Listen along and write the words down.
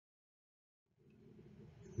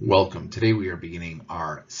Welcome. Today we are beginning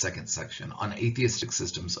our second section on atheistic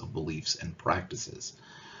systems of beliefs and practices.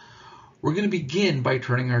 We're going to begin by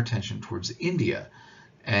turning our attention towards India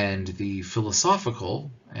and the philosophical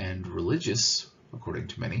and religious, according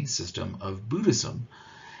to many, system of Buddhism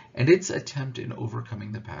and its attempt in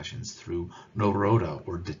overcoming the passions through Nirodha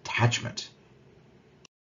or detachment.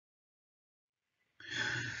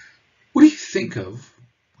 What do you think of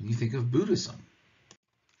when you think of Buddhism?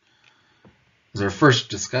 As our first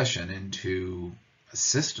discussion into a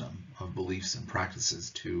system of beliefs and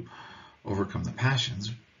practices to overcome the passions,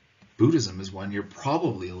 Buddhism is one you're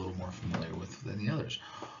probably a little more familiar with than the others.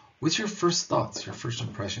 What's your first thoughts, your first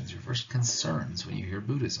impressions, your first concerns when you hear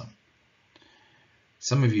Buddhism?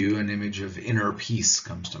 Some of you, an image of inner peace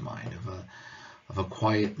comes to mind, of a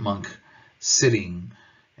quiet monk sitting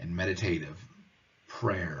and meditative,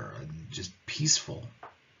 prayer, and just peaceful.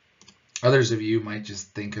 Others of you might just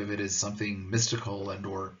think of it as something mystical and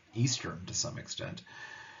or Eastern to some extent.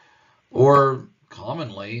 Or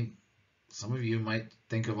commonly, some of you might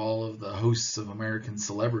think of all of the hosts of American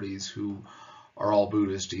celebrities who are all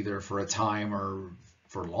Buddhist, either for a time or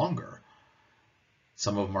for longer.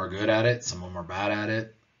 Some of them are good at it, some of them are bad at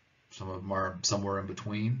it, some of them are somewhere in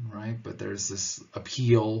between, right? But there's this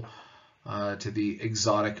appeal to the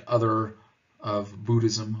exotic other of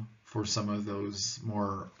Buddhism for some of those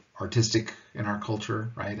more artistic in our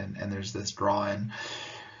culture, right? And there's this draw in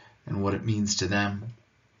and what it means to them.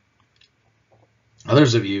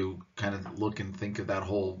 Others of you kind of look and think of that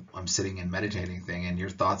whole I'm sitting and meditating thing, and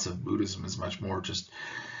your thoughts of Buddhism is much more just,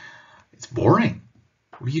 it's boring.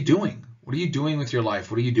 What are you doing? What are you doing with your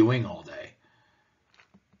life? What are you doing all day?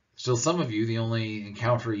 Still, some of you, the only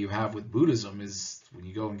encounter you have with Buddhism is when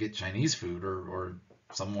you go and get Chinese food or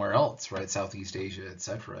somewhere else, right? Southeast Asia,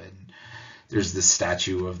 etc. And there's this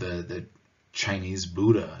statue of the Chinese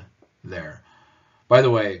Buddha there. By the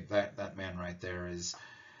way, that man right there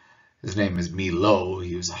his name is Mi Lo.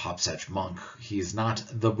 He was a Hopsech monk. He is not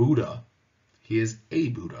the Buddha. He is a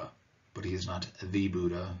Buddha, but he is not the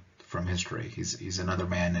Buddha from history. He's another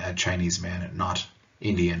man, a Chinese man, not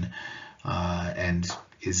Indian, and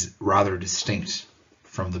is rather distinct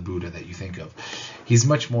from the Buddha that you think of. He's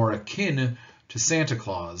much more akin to Santa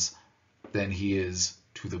Claus than he is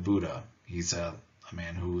to the Buddha. He's a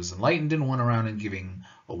man who was enlightened and went around and giving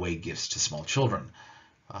away gifts to small children.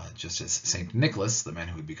 Just as St. Nicholas, the man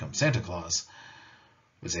who would become Santa Claus,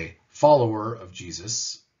 was a follower of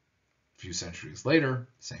Jesus a few centuries later,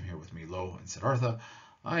 same here with Milo and Siddhartha,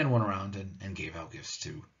 and went around and gave out gifts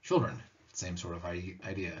to children. Same sort of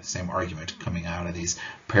idea, same argument coming out of these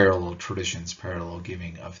parallel traditions, parallel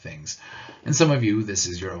giving of things. And some of you, this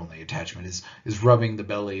is your only attachment, is rubbing the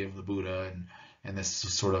belly of the Buddha and this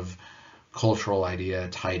sort of cultural idea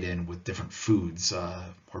tied in with different foods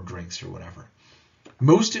or drinks or whatever.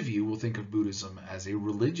 Most of you will think of Buddhism as a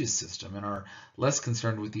religious system and are less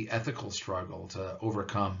concerned with the ethical struggle to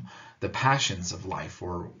overcome the passions of life,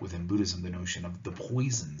 or within Buddhism, the notion of the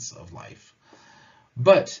poisons of life.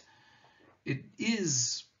 But it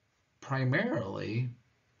is primarily,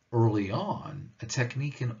 early on, a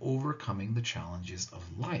technique in overcoming the challenges of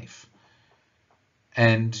life.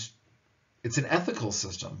 And it's an ethical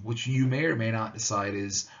system, which you may or may not decide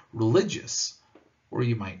is religious, or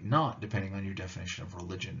you might not, depending on your definition of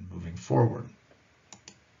religion moving forward.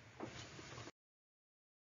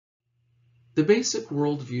 The basic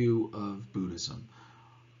worldview of Buddhism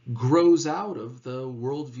grows out of the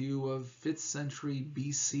worldview of 5th century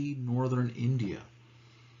BC northern India.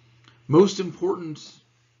 Most important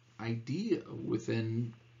idea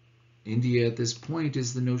within India at this point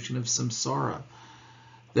is the notion of samsara,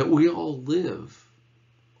 that we all live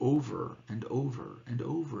over and over and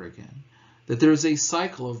over again, that there's a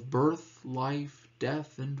cycle of birth, life,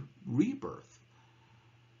 death, and rebirth,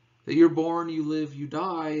 that you're born, you live, you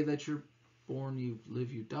die, that you're born, you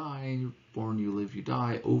live, you die, and you're born, you live, you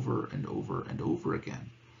die, over and over and over again.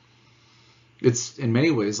 It's in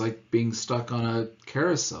many ways like being stuck on a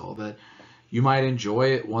carousel, that you might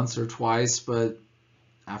enjoy it once or twice, but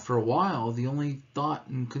after a while, the only thought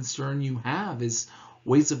and concern you have is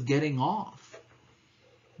ways of getting off.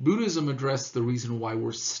 Buddhism addressed the reason why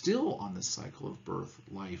we're still on the cycle of birth,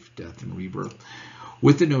 life, death, and rebirth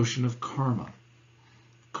with the notion of karma.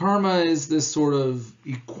 Karma is this sort of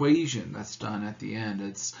equation that's done at the end.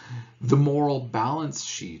 It's the moral balance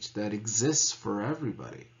sheet that exists for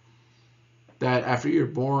everybody. That after you're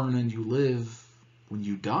born and you live, when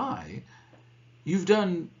you die, you've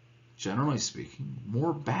done, generally speaking,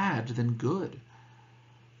 more bad than good.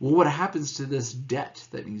 Well, what happens to this debt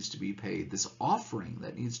that needs to be paid, this offering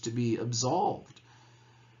that needs to be absolved?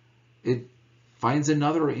 It finds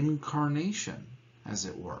another incarnation. as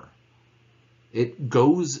it were. It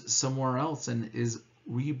goes somewhere else and is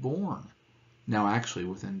reborn. Now, actually,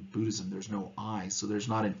 within Buddhism, there's no I, so there's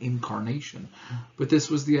not an incarnation. But this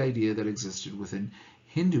was the idea that existed within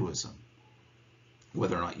Hinduism.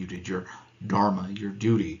 Whether or not you did your dharma, your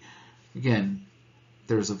duty. Again,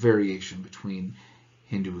 there's a variation between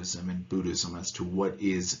Hinduism and Buddhism as to what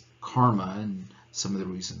is karma and some of the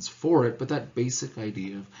reasons for it, but that basic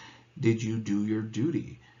idea of, did you do your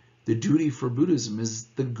duty? The duty for Buddhism is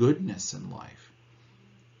the goodness in life.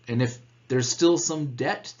 And if there's still some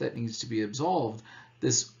debt that needs to be absolved,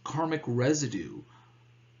 this karmic residue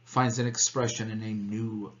finds an expression in a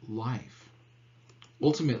new life.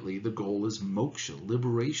 Ultimately, the goal is moksha,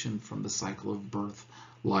 liberation from the cycle of birth,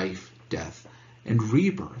 life, death, and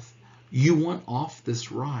rebirth. You want off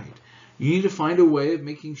this ride. You need to find a way of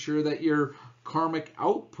making sure that your karmic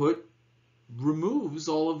output removes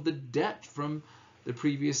all of the debt from the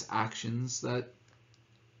previous actions that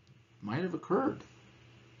might have occurred,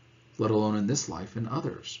 let alone in this life and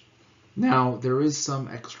others. Now, there is some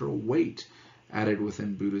extra weight added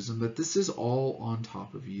within Buddhism that this is all on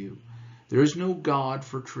top of you. There is no God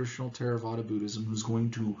for traditional Theravada Buddhism who's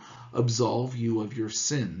going to absolve you of your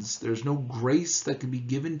sins. There's no grace that can be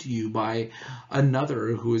given to you by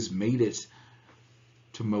another who has made it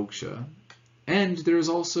to moksha. And there's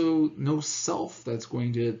also no self that's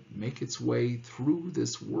going to make its way through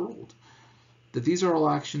this world. That these are all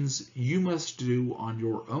actions you must do on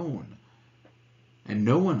your own, and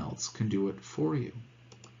no one else can do it for you.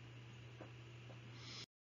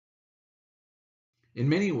 In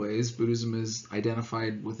many ways, Buddhism is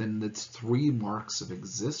identified within its three marks of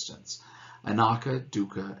existence: anaka,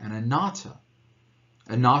 dukkha, and anatta.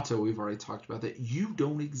 Anatta, we've already talked about that you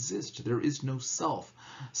don't exist. There is no self.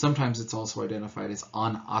 Sometimes it's also identified as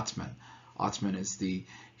anatman. Atman is the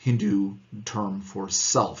Hindu term for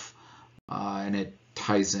self, and it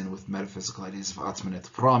ties in with metaphysical ideas of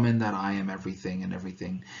Atmanit Brahman, that I am everything and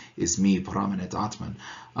everything is me, Brahmanit Atman,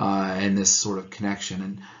 and this sort of connection.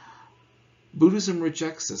 And Buddhism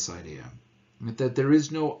rejects this idea, that there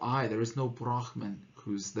is no I, there is no Brahman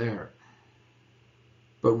who's there.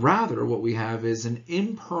 But rather what we have is an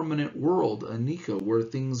impermanent world, anicca, where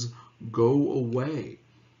things go away.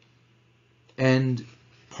 And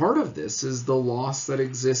part of this is the loss that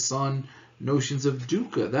exists on notions of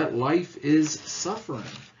dukkha, that life is suffering.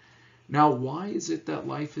 Now, why is it that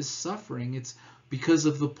life is suffering? It's because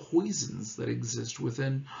of the poisons that exist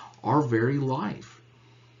within our very life.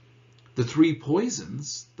 The three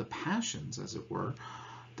poisons, the passions, as it were,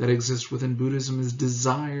 that exist within Buddhism is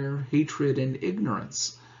desire, hatred, and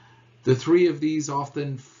ignorance. The three of these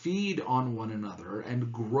often feed on one another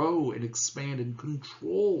and grow and expand and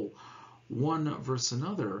control one versus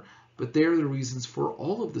another, but they're the reasons for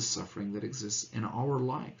all of the suffering that exists in our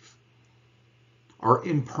life. Our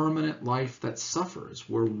impermanent life that suffers,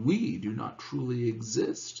 where we do not truly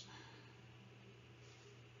exist,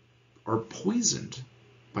 are poisoned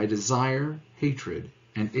by desire, hatred,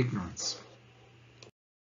 and ignorance.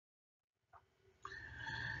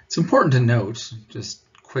 It's important to note, just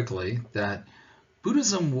quickly, that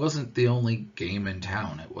Buddhism wasn't the only game in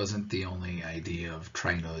town. It wasn't the only idea of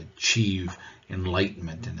trying to achieve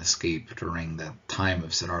enlightenment and escape during the time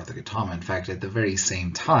of Siddhartha Gautama. In fact, at the very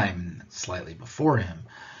same time, slightly before him,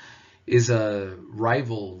 is a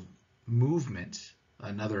rival movement,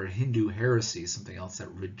 another Hindu heresy, something else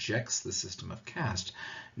that rejects the system of caste,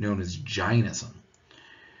 known as Jainism.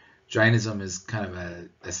 Jainism is kind of an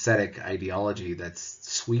ascetic ideology that's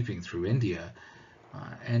sweeping through India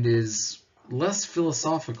and is less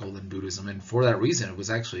philosophical than Buddhism, and for that reason it was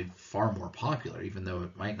actually far more popular, even though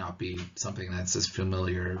it might not be something that's as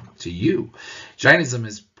familiar to you. Jainism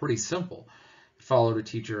is pretty simple. It followed a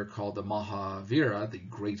teacher called the Mahavira, the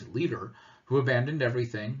great leader, who abandoned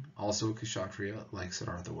everything, also a Kshatriya like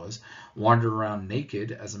Siddhartha was, wandered around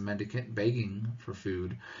naked as a mendicant begging for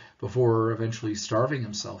food before eventually starving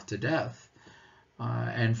himself to death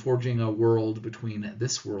and forging a world between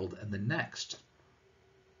this world and the next.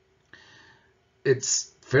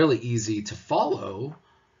 It's fairly easy to follow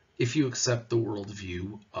if you accept the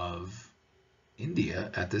worldview of India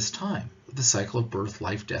at this time, the cycle of birth,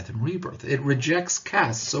 life, death, and rebirth. It rejects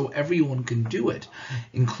caste, so everyone can do it,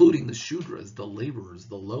 including the Shudras, the laborers,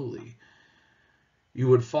 the lowly. You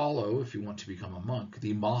would follow, if you want to become a monk,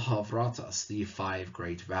 the Mahavratas, the 5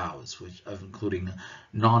 great vows, which of including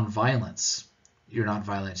non-violence. You're not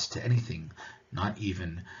violent to anything, not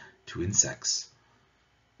even to insects.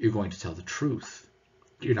 You're going to tell the truth.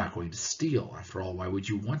 You're not going to steal. After all, why would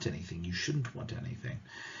you want anything? You shouldn't want anything.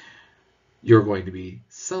 You're going to be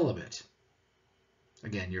celibate.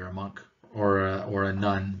 Again, you're a monk or a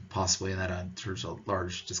nun, possibly, and that there's a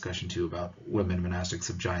large discussion too about women monastics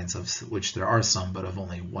of giants, of which there are some, but of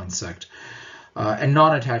only one sect. And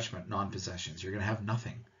non-attachment, non-possessions. You're going to have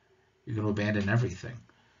nothing. You're going to abandon everything.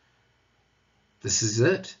 This is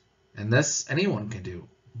it. And this anyone can do.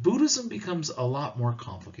 Buddhism becomes a lot more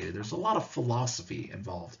complicated. There's a lot of philosophy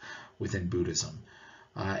involved within Buddhism.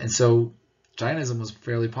 And so Jainism was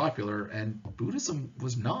fairly popular and Buddhism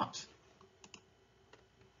was not.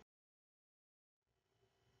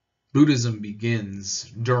 Buddhism begins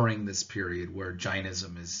during this period where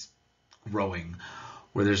Jainism is growing,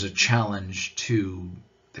 where there's a challenge to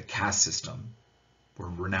the caste system, where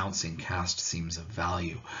renouncing caste seems of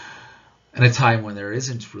value. And a time when there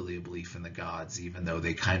isn't really a belief in the gods, even though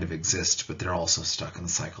they kind of exist, but they're also stuck in the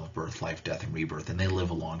cycle of birth, life, death, and rebirth, and they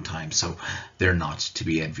live a long time, so they're not to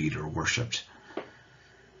be envied or worshipped.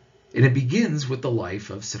 And it begins with the life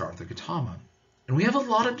of Siddhartha Gautama. And we have a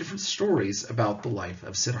lot of different stories about the life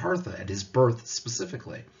of Siddhartha and his birth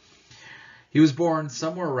specifically. He was born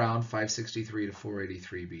somewhere around 563 to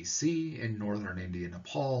 483 BC in northern India,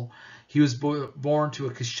 Nepal. He was born to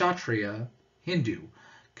a Kshatriya Hindu.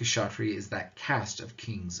 Kshatriya is that caste of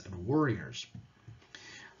kings and warriors.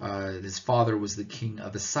 His father was the king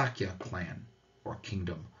of the Sakya clan, or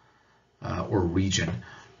kingdom, or region.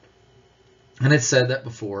 And it's said that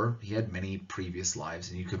before he had many previous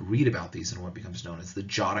lives, and you could read about these in what becomes known as the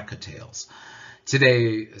Jataka tales.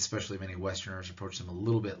 Today, especially many Westerners approach them a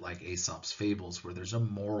little bit like Aesop's fables, where there's a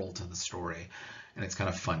moral to the story, and it's kind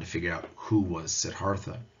of fun to figure out who was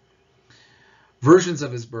Siddhartha. Versions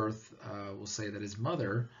of his birth will say that his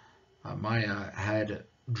mother, Maya, had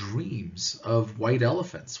dreams of white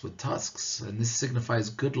elephants with tusks, and this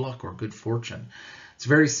signifies good luck or good fortune. It's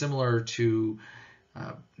very similar to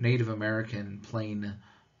Native American plain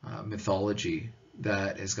mythology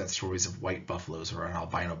that has got stories of white buffaloes or an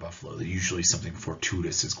albino buffalo. That usually something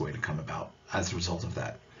fortuitous is going to come about as a result of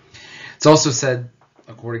that. It's also said,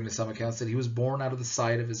 according to some accounts, that he was born out of the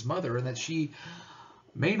side of his mother and that she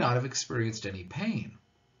may not have experienced any pain.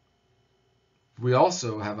 We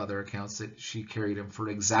also have other accounts that she carried him for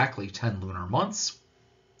exactly 10 lunar months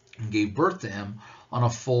and gave birth to him on a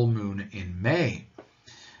full moon in May.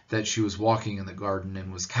 That she was walking in the garden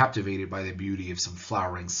and was captivated by the beauty of some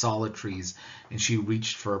flowering solid trees, and she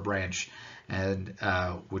reached for a branch and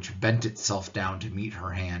which bent itself down to meet her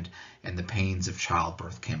hand, and the pains of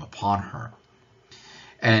childbirth came upon her.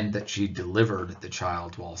 And that she delivered the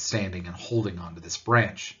child while standing and holding onto this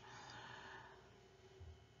branch.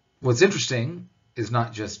 What's interesting is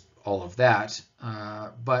not just all of that,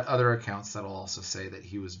 but other accounts that will also say that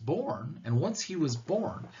he was born, and once he was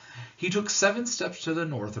born, he took 7 steps to the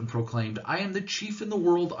north and proclaimed, "I am the chief in the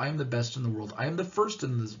world, I am the best in the world, I am the first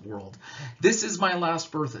in this world. This is my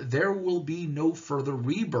last birth, there will be no further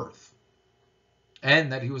rebirth."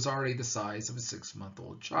 And that he was already the size of a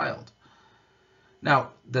 6-month-old child.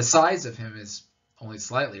 Now, the size of him is only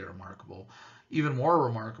slightly remarkable. Even more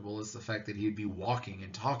remarkable is the fact that he'd be walking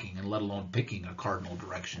and talking, and let alone picking a cardinal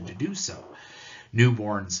direction to do so.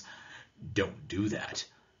 Newborns don't do that.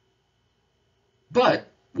 But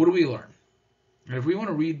what do we learn? And if we want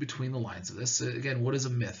to read between the lines of this, again, what is a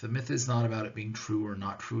myth? A myth is not about it being true or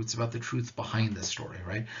not true. It's about the truth behind the story,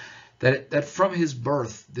 right? That from his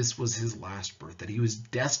birth, this was his last birth, that he was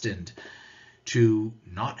destined to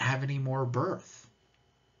not have any more birth.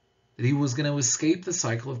 That he was going to escape the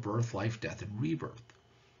cycle of birth, life, death, and rebirth.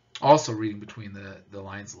 Also reading between the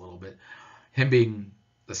lines a little bit, him being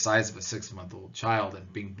the size of a 6-month-old child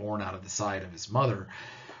and being born out of the side of his mother,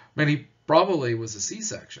 I mean, he probably was a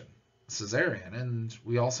C-section, cesarean, and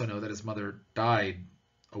we also know that his mother died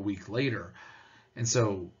a week later. And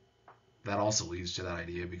so that also leads to that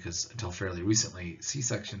idea, because until fairly recently,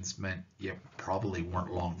 C-sections meant you probably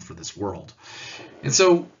weren't long for this world. And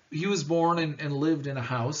so he was born and lived in a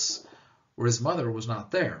house where his mother was not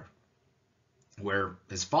there, where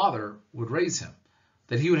his father would raise him,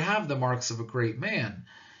 that he would have the marks of a great man,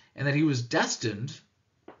 and that he was destined,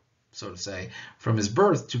 so to say, from his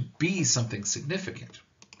birth to be something significant.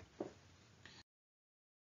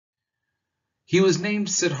 He was named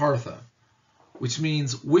Siddhartha, which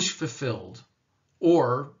means wish fulfilled,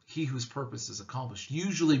 or he whose purpose is accomplished.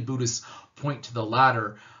 Usually Buddhists point to the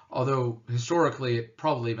latter, although historically it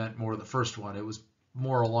probably meant more the first one. It was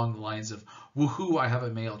more along the lines of, woohoo, I have a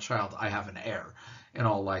male child, I have an heir, in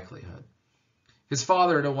all likelihood. His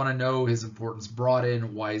father, to want to know his importance, brought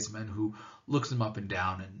in wise men who looked him up and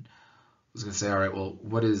down and was going to say, all right, well,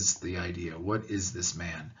 what is the idea? What is this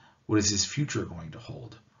man? What is his future going to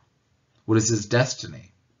hold? What is his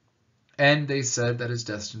destiny? And they said that his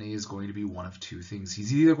destiny is going to be one of two things.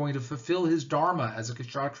 He's either going to fulfill his dharma as a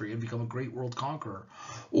kshatriya and become a great world conqueror,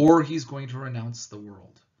 or he's going to renounce the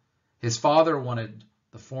world. His father wanted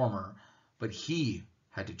the former, but he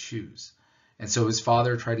had to choose. And so his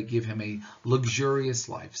father tried to give him a luxurious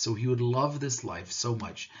life, so he would love this life so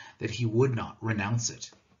much that he would not renounce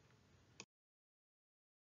it.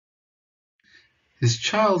 His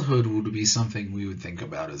childhood would be something we would think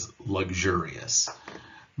about as luxurious.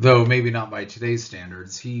 Though maybe not by today's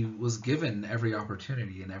standards, he was given every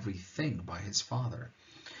opportunity and everything by his father.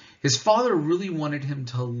 His father really wanted him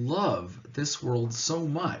to love this world so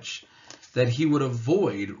much that he would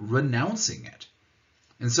avoid renouncing it.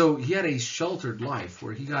 And so he had a sheltered life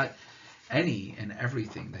where he got any and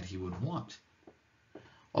everything that he would want.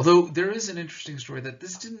 Although there is an interesting story that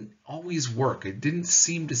this didn't always work. It didn't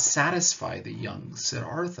seem to satisfy the young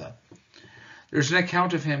Siddhartha. There's an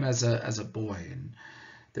account of him as a boy, and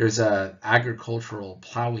there's an agricultural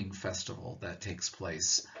plowing festival that takes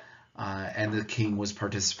place, and the king was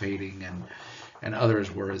participating, and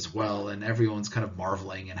others were as well, and everyone's kind of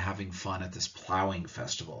marveling and having fun at this plowing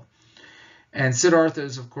festival. And Siddhartha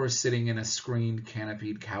is, of course, sitting in a screened,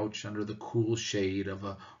 canopied couch under the cool shade of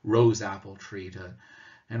a rose apple tree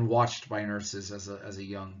and watched by nurses as a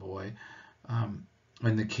young boy.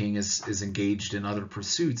 And the king is engaged in other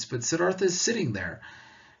pursuits, but Siddhartha is sitting there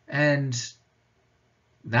and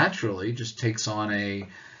naturally just takes on a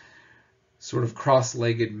sort of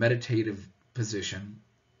cross-legged meditative position,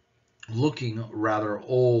 looking rather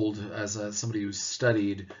old as somebody who's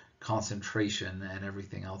studied concentration and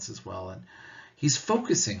everything else as well. And he's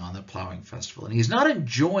focusing on the plowing festival, and he's not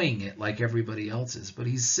enjoying it like everybody else is, but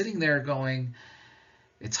he's sitting there going,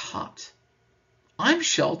 it's hot. I'm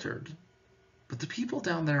sheltered, but the people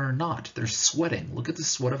down there are not. They're sweating. Look at the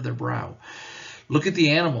sweat of their brow. Look at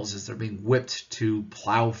the animals as they're being whipped to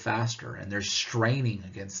plow faster, and they're straining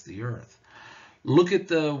against the earth. Look at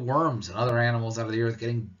the worms and other animals out of the earth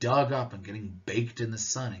getting dug up and getting baked in the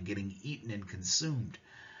sun and getting eaten and consumed.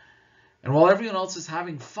 And while everyone else is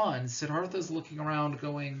having fun, Siddhartha's looking around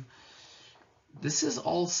going, this is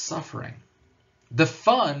all suffering. The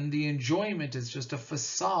fun, the enjoyment is just a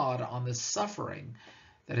facade on the suffering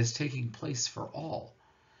that is taking place for all.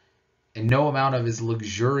 And no amount of his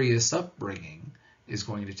luxurious upbringing is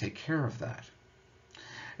going to take care of that.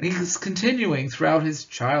 And he's continuing throughout his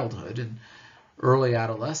childhood and early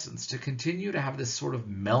adolescence to continue to have this sort of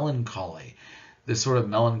melancholy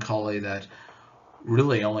that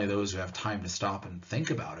really only those who have time to stop and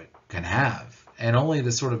think about it can have, and only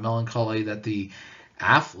the sort of melancholy that the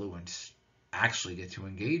affluent actually get to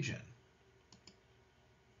engage in.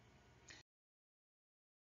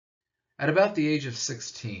 At about the age of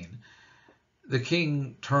 16, the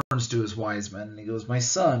king turns to his wise men and he goes, my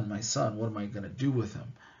son, what am I going to do with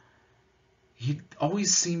him? He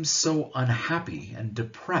always seems so unhappy and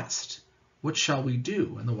depressed. What shall we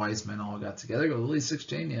do? And the wise men all got together, go, well, he's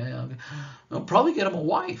 16, yeah, I'll probably get him a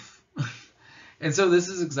wife. And so this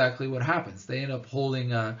is exactly what happens. They end up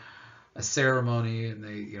holding a ceremony, and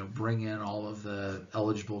they bring in all of the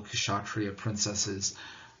eligible kshatriya princesses,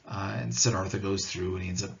 and Siddhartha goes through and he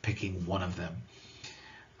ends up picking one of them.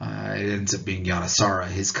 It ends up being Yadasara,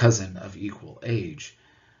 his cousin of equal age.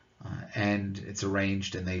 And it's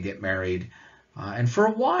arranged and they get married. And for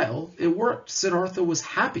a while, it worked. Siddhartha was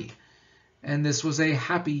happy. And this was a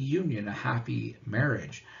happy union, a happy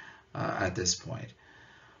marriage at this point.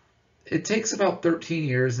 It takes about 13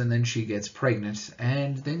 years, and then she gets pregnant,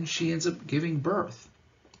 and then she ends up giving birth.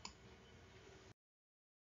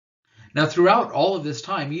 Now, throughout all of this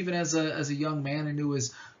time, even as a young man into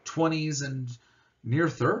his 20s and near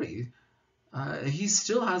 30, he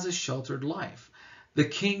still has a sheltered life. The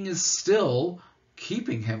king is still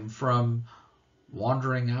keeping him from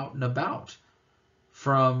wandering out and about,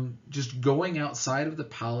 from just going outside of the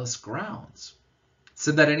palace grounds.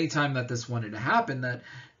 Said that anytime that this wanted to happen, that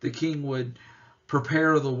the king would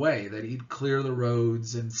prepare the way, that he'd clear the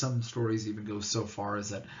roads, and some stories even go so far as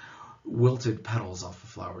that wilted petals off the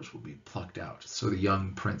flowers would be plucked out, so the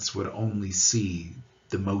young prince would only see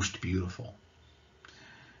the most beautiful.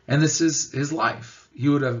 And this is his life. He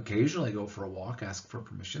would occasionally go for a walk, ask for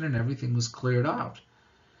permission, and everything was cleared out.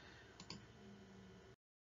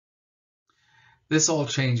 This all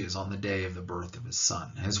changes on the day of the birth of his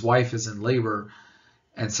son. His wife is in labor,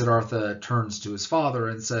 and Siddhartha turns to his father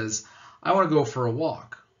and says, I want to go for a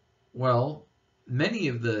walk. Well, many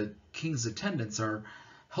of the king's attendants are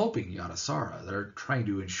helping Yadasara. They're trying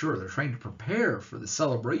to prepare for the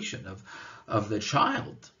celebration of the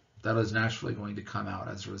child that is naturally going to come out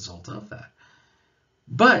as a result of that.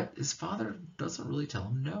 But his father doesn't really tell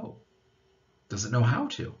him no. Doesn't know how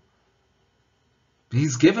to.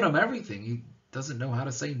 He's given him everything. He doesn't know how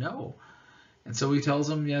to say no. And so he tells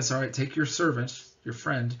him, yes, all right, take your servant, your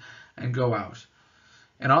friend, and go out.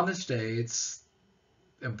 And on this day, it's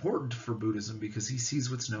important for Buddhism because he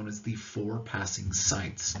sees what's known as the four passing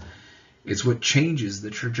sights. It's what changes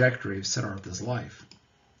the trajectory of Siddhartha's life.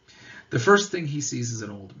 The first thing he sees is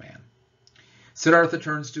an old man. Siddhartha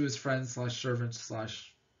turns to his friend slash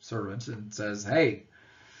servant and says, hey,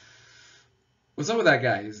 what's up with that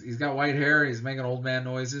guy? He's got white hair. He's making old man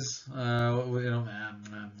noises.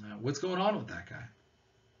 What's going on with that guy?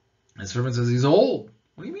 And the servant says, he's old.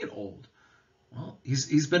 What do you mean old? Well,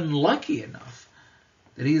 he's been lucky enough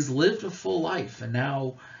that he has lived a full life, and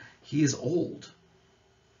now he is old.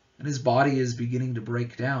 And his body is beginning to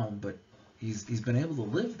break down, but he's been able to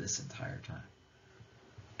live this entire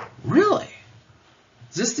time. Really?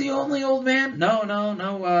 Is this the only old man? No.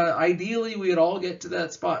 Ideally, we'd all get to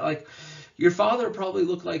that spot. Like, your father probably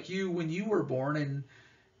looked like you when you were born, and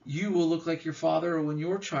you will look like your father when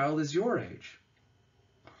your child is your age.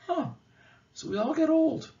 Huh. So we all get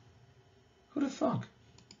old. Who'd have thunk?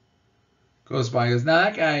 Goes by and goes, nah,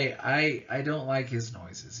 that guy, I don't like his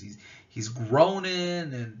noises. He's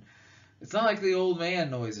groaning, and it's not like the old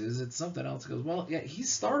man noises. It's something else. He goes, well, yeah,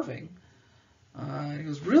 he's starving. He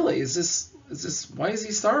goes, really? Is this? Why is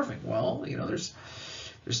he starving? Well, there's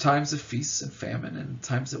times of feasts and famine, and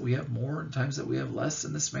times that we have more, and times that we have less,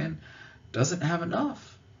 and this man doesn't have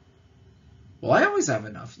enough. Well, I always have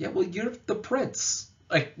enough. Yeah, well, you're the prince.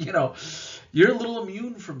 Like, you're a little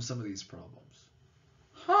immune from some of these problems.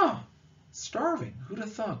 Huh. Starving. Who'd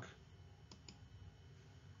have thunk?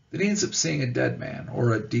 Then he ends up seeing a dead man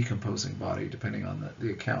or a decomposing body, depending on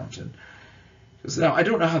the account. And he goes, now, I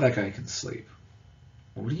don't know how that guy can sleep.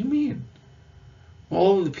 Well, what do you mean?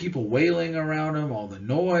 All of the people wailing around him, all the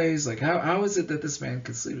noise. Like, how is it that this man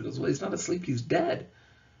can sleep? He goes, well, he's not asleep. He's dead.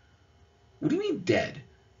 What do you mean dead?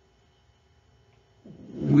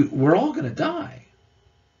 We're all going to die.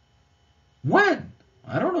 When?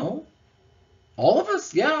 I don't know. All of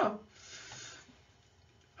us? Yeah.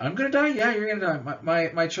 I'm going to die? Yeah, you're going to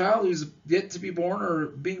die. My child who's yet to be born or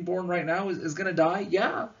being born right now is going to die?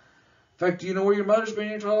 Yeah. In fact, do you know where your mother's been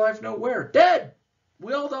your entire life? No, where? Dead.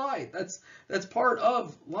 We all die. That's part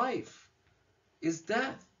of life, is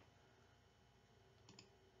death.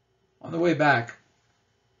 On the way back,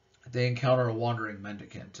 they encounter a wandering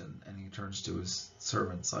mendicant, and he turns to his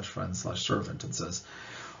servant slash friend slash servant and says,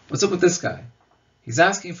 what's up with this guy? He's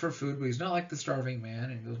asking for food, but he's not like the starving man.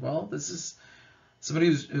 And he goes, well, this is somebody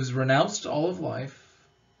who's renounced all of life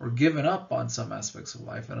or given up on some aspects of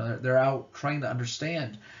life, and they're out trying to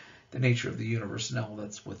understand the nature of the universe and all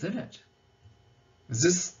that's within it. Is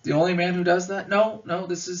this the only man who does that? No,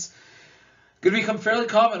 this is going to become fairly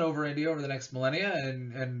common over India over the next millennia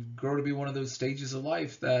and grow to be one of those stages of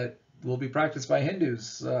life that will be practiced by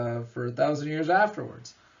Hindus for 1,000 years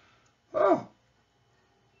afterwards. Oh.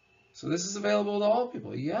 So this is available to all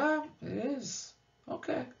people. Yeah, it is.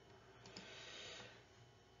 Okay.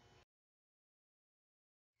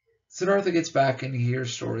 Siddhartha gets back and he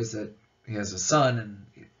hears stories that he has a son, and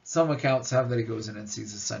some accounts have that he goes in and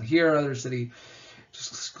sees his son here, others that he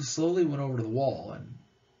just slowly went over to the wall, and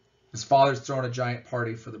his father's throwing a giant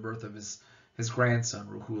party for the birth of his grandson,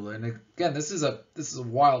 Rahula. And again, this is a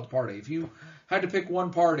wild party. If you had to pick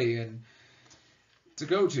one party and to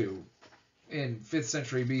go to in 5th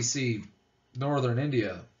century BC, northern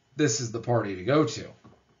India, this is the party to go to.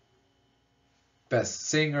 Best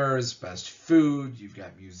singers, best food, you've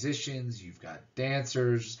got musicians, you've got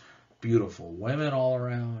dancers, beautiful women all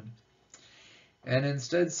around. And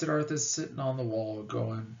instead, Siddhartha's sitting on the wall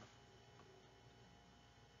going,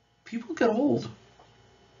 people get old.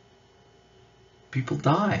 People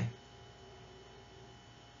die.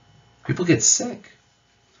 People get sick.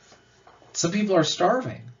 Some people are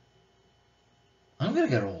starving. I'm going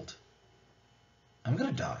to get old. I'm going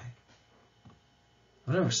to die.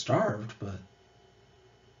 I've never starved, but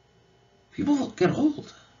people get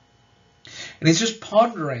old. And he's just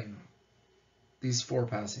pondering these four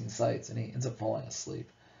passing sights, and he ends up falling asleep.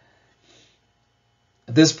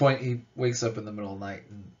 At this point, he wakes up in the middle of the night,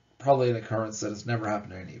 and probably an occurrence that has never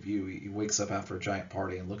happened to any of you. He wakes up after a giant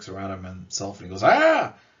party and looks around him himself, and he goes,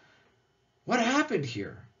 ah! What happened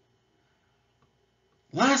here?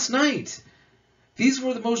 Last night, these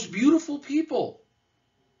were the most beautiful people.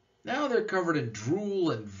 Now they're covered in drool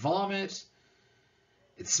and vomit.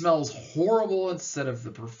 It smells horrible instead of the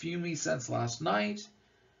perfumey scents last night.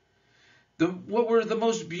 What were the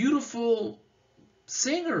most beautiful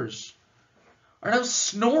singers are now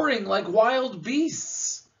snoring like wild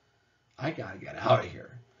beasts. I gotta get out of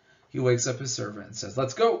here. He wakes up his servant and says,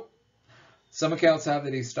 let's go. Some accounts have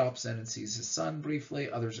that he stops in and sees his son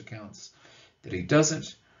briefly, others accounts that he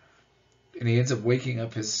doesn't, and he ends up waking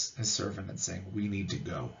up his servant and saying, "We need to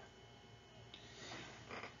go."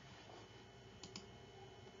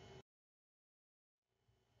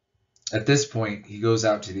 At this point, he goes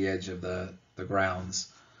out to the edge of the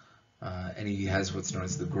grounds, and he has what's known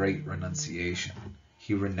as the Great Renunciation.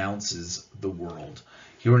 He renounces the world.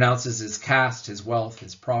 He renounces his caste, his wealth,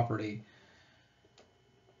 his property,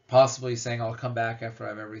 possibly saying, "I'll come back after I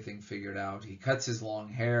have everything figured out." He cuts his long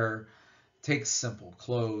hair, takes simple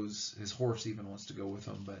clothes. His horse even wants to go with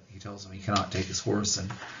him, but he tells him he cannot take his horse,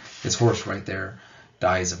 and his horse right there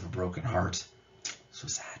dies of a broken heart. So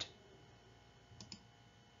sad.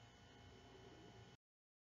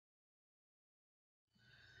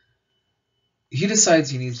 He decides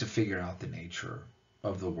he needs to figure out the nature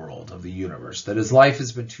of the world, of the universe, that his life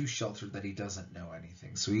has been too sheltered, that he doesn't know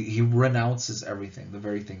anything. So he renounces everything, the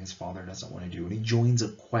very thing his father doesn't want to do, and he joins a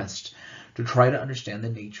quest to try to understand the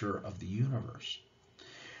nature of the universe.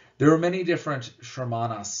 There are many different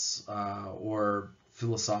shramanas, or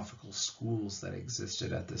philosophical schools that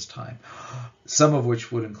existed at this time, some of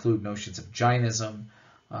which would include notions of Jainism,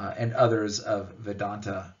 and others of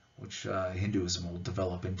Vedanta, which Hinduism will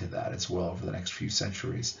develop into that as well over the next few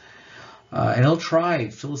centuries. And he'll try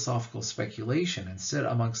philosophical speculation and sit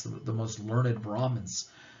amongst the most learned Brahmins,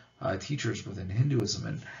 teachers within Hinduism.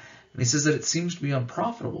 And he says that it seems to be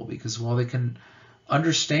unprofitable because while they can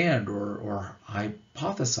understand or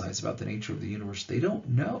hypothesize about the nature of the universe, they don't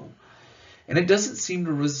know. And it doesn't seem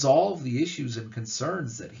to resolve the issues and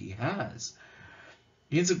concerns that he has.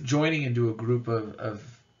 He ends up joining into a group of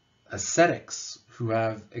ascetics who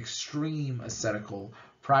have extreme ascetical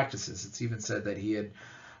practices. It's even said that he had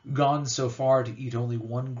gone so far to eat only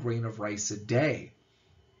 1 grain of rice a day.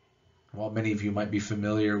 While many of you might be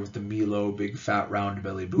familiar with the Milo, big fat round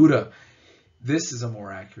belly Buddha, this is a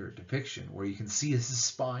more accurate depiction where you can see his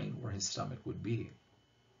spine where his stomach would be.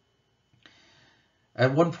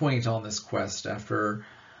 At one point on this quest, after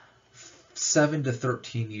 7 to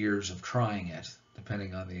 13 years of trying it,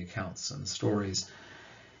 depending on the accounts and the stories,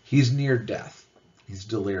 he's near death. He's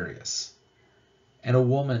delirious. And a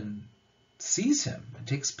woman sees him and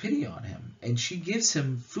takes pity on him, and she gives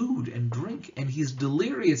him food and drink, and he's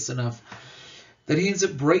delirious enough that he ends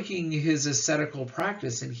up breaking his ascetical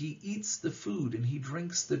practice, and he eats the food and he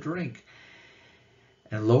drinks the drink.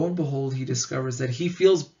 And lo and behold, he discovers that he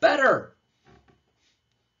feels better.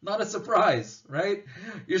 Not a surprise, right?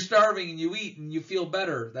 You're starving and you eat and you feel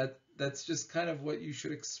better. That's just kind of what you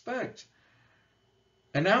should expect.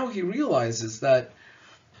 And now he realizes that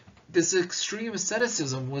this extreme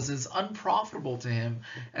asceticism was as unprofitable to him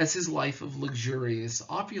as his life of luxurious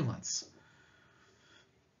opulence.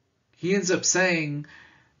 He ends up saying,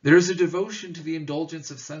 "There is a devotion to the indulgence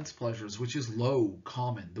of sense pleasures, which is low,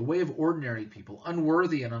 common, the way of ordinary people,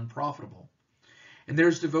 unworthy and unprofitable. And there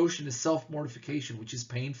is devotion to self-mortification, which is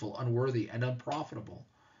painful, unworthy, and unprofitable.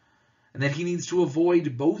 And that he needs to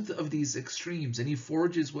avoid both of these extremes, and he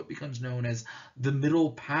forges what becomes known as the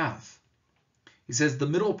middle path." He says the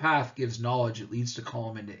middle path gives knowledge, it leads to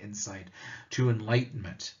calm and to insight, to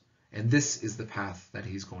enlightenment. And this is the path that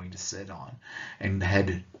he's going to sit on and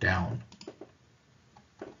head down.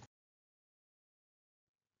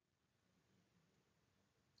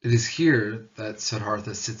 It is here that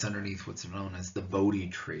Siddhartha sits underneath what's known as the Bodhi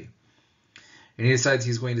tree. And he decides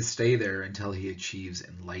he's going to stay there until he achieves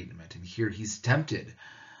enlightenment. And here he's tempted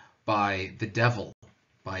by the devil,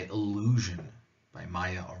 by illusion, by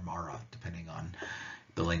Maya or Mara, depending on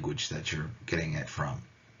the language that you're getting it from.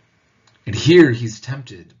 And here he's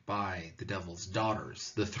tempted by the devil's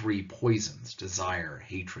daughters, the 3 poisons: desire,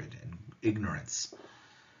 hatred, and ignorance.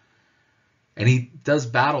 And he does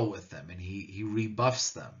battle with them, and he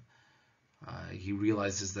rebuffs them. He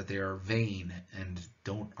realizes that they are vain and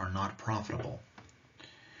are not profitable.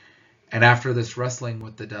 And after this wrestling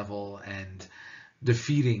with the devil and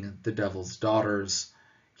defeating the devil's daughters,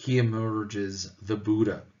 he emerges the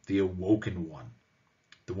Buddha, the awoken one,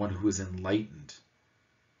 the one who is enlightened.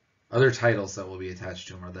 Other titles that will be attached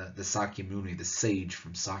to him are the Sakyamuni, the sage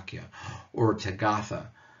from Sakya, or Tathagata,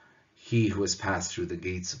 he who has passed through the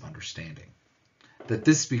gates of understanding. That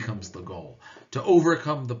this becomes the goal, to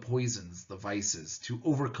overcome the poisons, the vices, to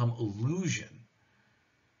overcome illusion,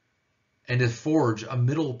 and to forge a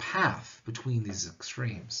middle path between these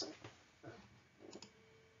extremes.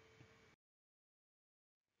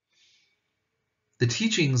 The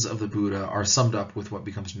teachings of the Buddha are summed up with what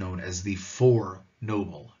becomes known as the 4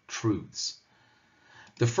 noble truths.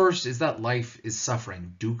 The first is that life is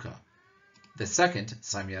suffering, dukkha. The second,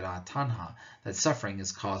 samyara tanha, that suffering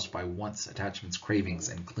is caused by wants, attachments, cravings,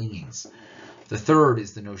 and clingings. The third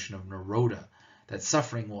is the notion of Nirodha, that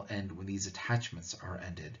suffering will end when these attachments are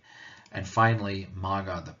ended. And finally,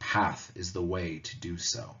 Magga, the path, is the way to do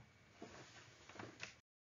so.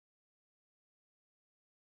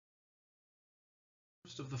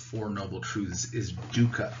 First of the Four Noble Truths is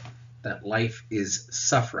dukkha, that life is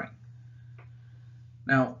suffering.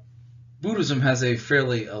 Now, Buddhism has a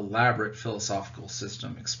fairly elaborate philosophical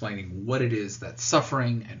system explaining what it is that's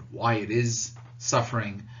suffering and why it is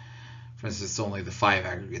suffering. For instance, it's only the 5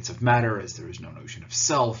 aggregates of matter, as there is no notion of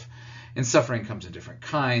self. And suffering comes in different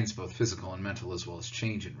kinds, both physical and mental, as well as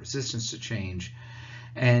change and resistance to change,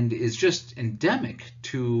 and is just endemic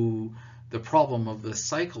to the problem of the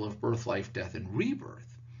cycle of birth, life, death, and rebirth.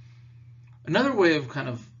 Another way of kind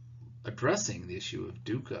of addressing the issue of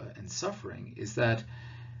dukkha and suffering is that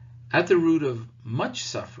at the root of much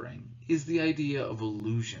suffering is the idea of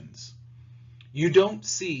illusions. You don't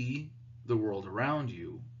see the world around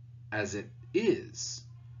you as it is.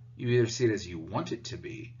 You either see it as you want it to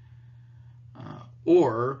be,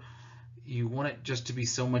 or you want it just to be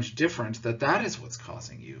so much different that that is what's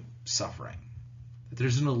causing you suffering. That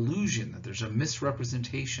there's an illusion, that there's a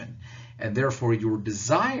misrepresentation, and therefore your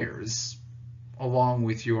desires, along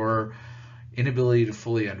with your inability to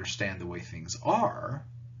fully understand the way things are,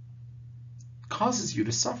 causes you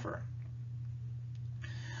to suffer.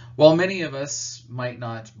 While many of us might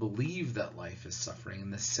not believe that life is suffering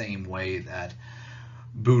in the same way that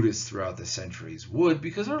Buddhists throughout the centuries would,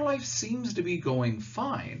 because our life seems to be going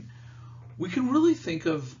fine, we can really think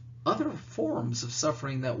of other forms of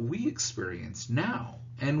suffering that we experience now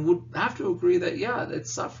and would have to agree that, yeah,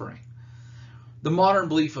 it's suffering. The modern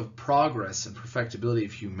belief of progress and perfectibility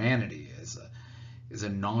of humanity is a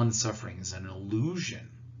non-suffering, is an illusion.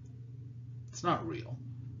 It's not real.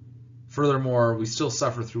 Furthermore, we still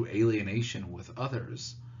suffer through alienation with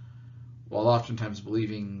others, while oftentimes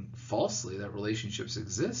believing falsely that relationships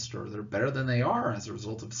exist or they're better than they are as a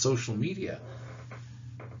result of social media.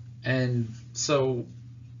 And so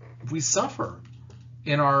we suffer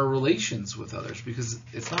in our relations with others because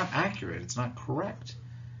it's not accurate, it's not correct.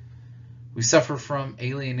 We suffer from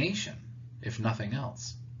alienation, if nothing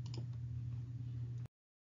else.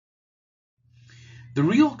 The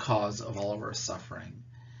real cause of all of our suffering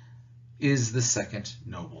is the second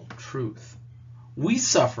noble truth. We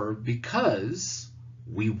suffer because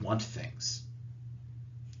we want things.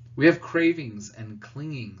 We have cravings and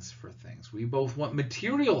clingings for things. We both want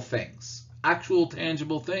material things, actual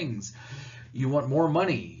tangible things. You want more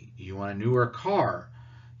money. You want a newer car.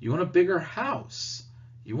 You want a bigger house.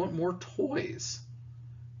 You want more toys.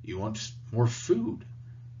 You want more food.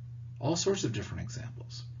 All sorts of different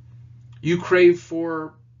examples. You crave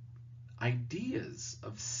for ideas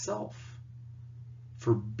of self,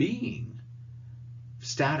 for being,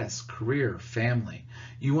 status, career, family.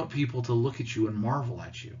 You want people to look at you and marvel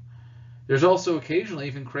at you. There's also occasionally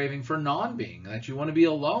even craving for non-being, that you want to be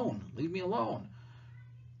alone. Leave me alone.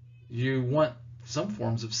 You want some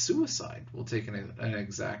forms of suicide. We'll take an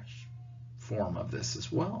exact form of this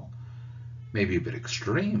as well. Maybe a bit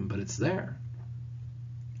extreme, but it's there.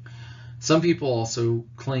 Some people also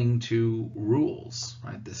cling to rules,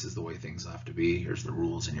 right? This is the way things have to be. Here's the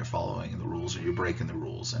rules, and you're following the rules, or you're breaking the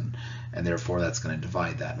rules, and therefore that's going to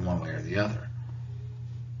divide that in one way or the other.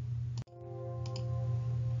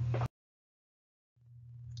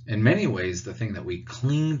 In many ways, the thing that we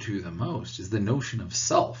cling to the most is the notion of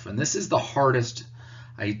self, and this is the hardest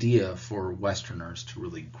idea for Westerners to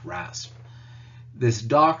really grasp. This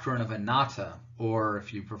doctrine of anatta, or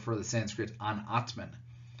if you prefer the Sanskrit, anatman.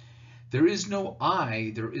 There is no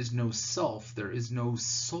I, there is no self, there is no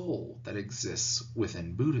soul that exists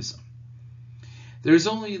within Buddhism. There's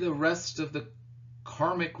only the rest of the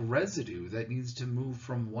karmic residue that needs to move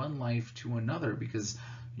from one life to another because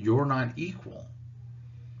you're not equal.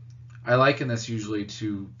 I liken this usually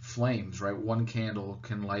to flames, right? One candle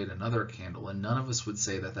can light another candle, and none of us would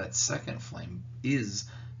say that that second flame is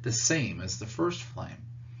the same as the first flame.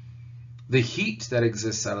 The heat that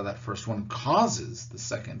exists out of that first one causes the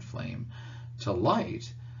second flame to light,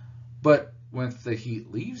 but when the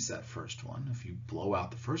heat leaves that first one, if you blow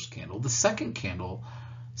out the first candle, the second candle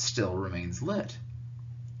still remains lit.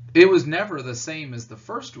 It was never the same as the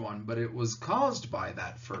first one, but it was caused by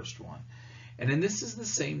that first one. And this is the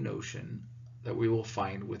same notion that we will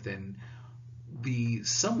find within the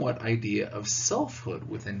somewhat idea of selfhood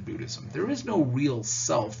within Buddhism. There is no real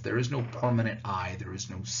self, there is no permanent I, there is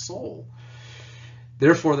no soul.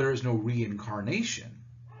 Therefore, there is no reincarnation,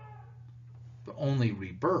 but only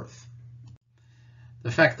rebirth. The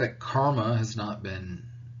fact that karma has not been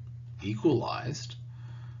equalized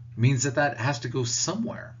means that that has to go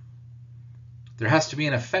somewhere. There has to be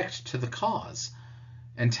an effect to the cause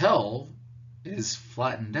until it is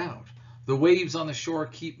flattened out. The waves on the shore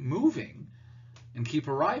keep moving and keep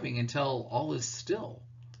arriving until all is still.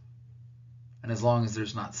 And as long as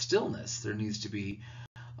there's not stillness, there needs to be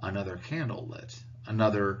another candle lit,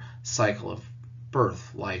 another cycle of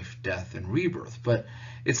birth, life, death, and rebirth. But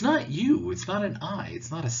it's not you, it's not an I, it's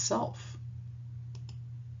not a self.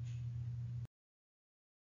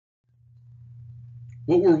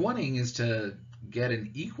 What we're wanting is to get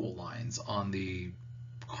an equal lines on the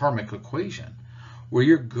karmic equation, where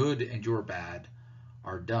your good and your bad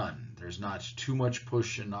are done. There's not too much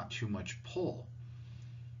push and not too much pull.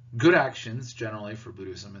 Good actions, generally for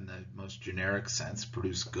Buddhism in the most generic sense,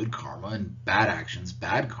 produce good karma, and bad actions,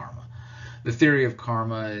 bad karma. The theory of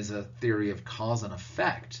karma is a theory of cause and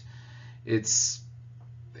effect. It's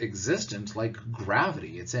existent like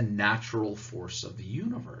gravity. It's a natural force of the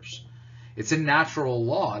universe. It's a natural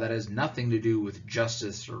law that has nothing to do with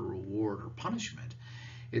justice or reward or punishment.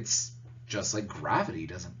 It's just like gravity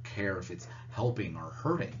doesn't care if it's helping or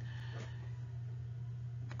hurting.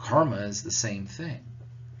 Karma is the same thing.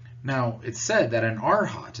 Now, it's said that an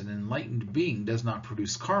arhat, an enlightened being, does not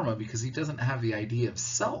produce karma because he doesn't have the idea of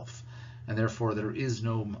self, and therefore there is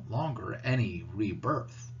no longer any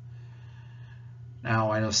rebirth.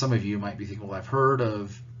 Now, I know some of you might be thinking, well, I've heard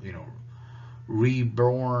of,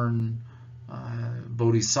 reborn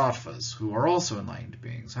bodhisattvas who are also enlightened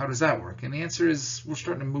beings. How does that work? And the answer is we're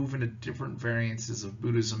starting to move into different variances of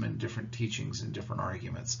Buddhism and different teachings and different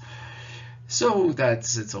arguments. So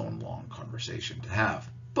that's its own long conversation to have.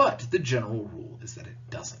 But the general rule is that it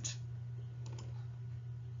doesn't.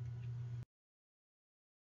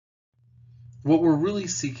 What we're really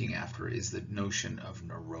seeking after is the notion of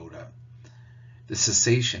Nirodha, the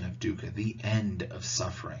cessation of dukkha, the end of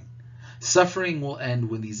suffering. Suffering will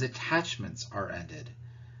end when these attachments are ended.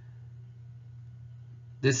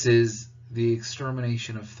 This is the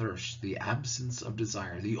extermination of thirst, the absence of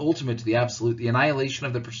desire, the ultimate, the absolute, the annihilation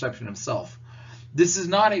of the perception of self. This is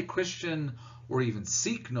not a Christian or even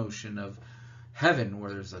Sikh notion of heaven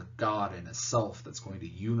where there's a God and a self that's going to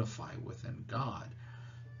unify within God.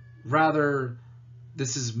 Rather,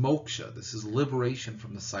 this is moksha. This is liberation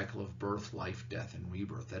from the cycle of birth, life, death, and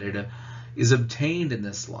rebirth, that it is obtained in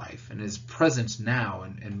this life and is present now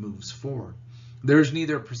and moves forward. There is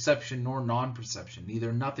neither perception nor non-perception,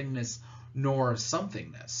 neither nothingness nor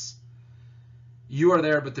somethingness. You are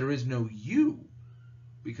there, but there is no you,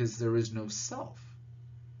 because there is no self.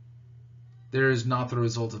 There is not the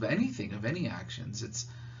result of anything, of any actions. It's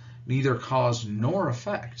neither cause nor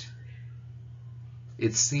effect.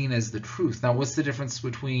 It's seen as the truth. Now, what's the difference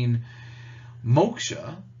between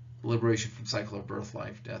moksha, liberation from cycle of birth,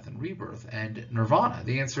 life, death, and rebirth, and nirvana?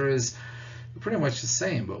 The answer is pretty much the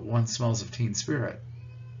same, but one smells of teen spirit.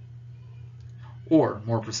 Or,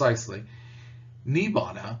 more precisely,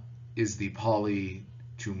 nibbana is the Pali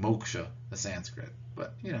to moksha, the Sanskrit.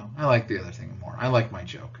 But, I like the other thing more. I like my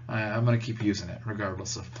joke. I'm going to keep using it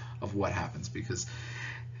regardless of what happens, because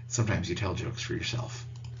sometimes you tell jokes for yourself.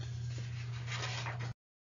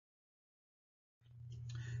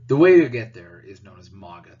 The way to get there is known as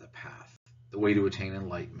Magga, the path. The way to attain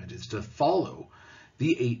enlightenment is to follow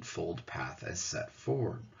the eightfold path as set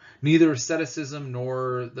forward. Neither asceticism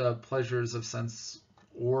nor the pleasures of sense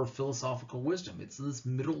or philosophical wisdom. It's this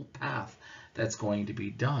middle path that's going to be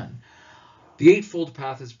done. The eightfold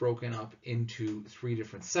path is broken up into 3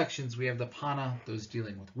 different sections. We have the Panna, those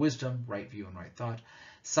dealing with wisdom, right view and right thought.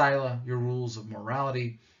 Sila, your rules of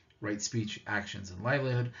morality, right speech, actions, and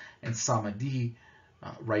livelihood. And Samadhi,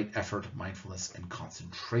 right effort, mindfulness, and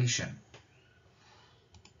concentration.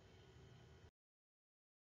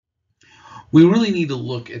 We really need to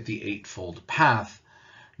look at the eightfold path,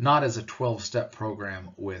 not as a 12-step program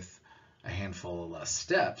with a handful of less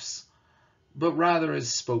steps, but rather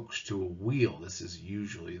as spokes to a wheel. This is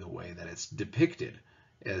usually the way that it's depicted,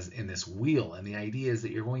 as in this wheel. And the idea is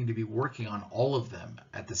that you're going to be working on all of them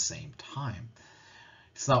at the same time.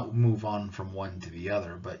 It's not move on from one to the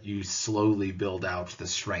other, but you slowly build out the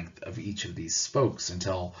strength of each of these spokes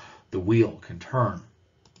until the wheel can turn.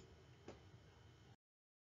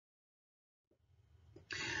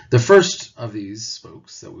 The first of these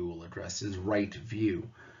spokes that we will address is right view.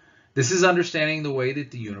 This is understanding the way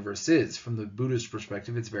that the universe is. From the Buddhist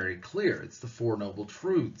perspective, it's very clear. It's the Four Noble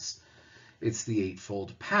Truths. It's the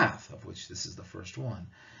Eightfold Path, of which this is the first one.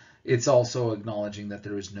 It's also acknowledging that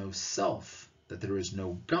there is no self, that there is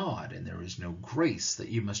no God, and there is no grace, that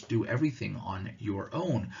you must do everything on your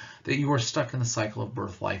own, that you are stuck in the cycle of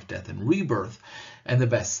birth, life, death, and rebirth. And the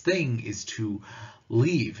best thing is to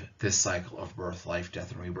leave this cycle of birth, life,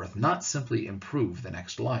 death, and rebirth, not simply improve the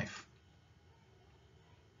next life.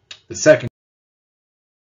 The second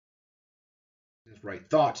is right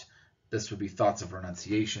thought. This would be thoughts of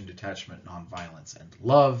renunciation, detachment, nonviolence, and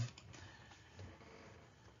love.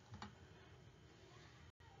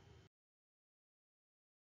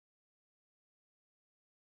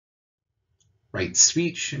 Right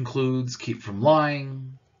speech includes keep from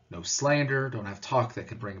lying, no slander, don't have talk that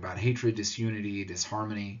could bring about hatred, disunity,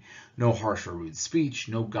 disharmony, no harsh or rude speech,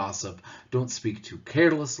 no gossip, don't speak too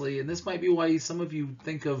carelessly. And this might be why some of you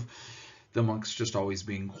think of the monks just always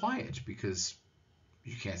being quiet, because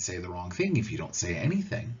you can't say the wrong thing if you don't say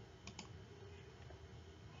anything.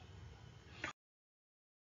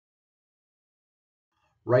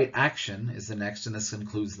 Right action is the next, and this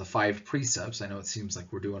includes the 5 precepts. I know it seems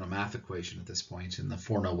like we're doing a math equation at this point. In the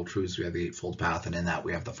 4 Noble Truths, we have the Eightfold Path, and in that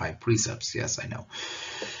we have the 5 precepts. Yes, I know.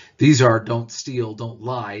 These are don't steal, don't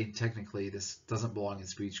lie. Technically, this doesn't belong in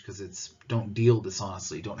speech because it's don't deal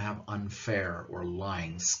dishonestly, don't have unfair or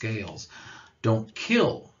lying scales. Don't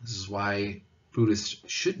kill. This is why Buddhists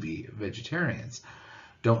should be vegetarians.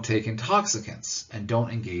 Don't take intoxicants, and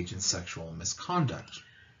don't engage in sexual misconduct.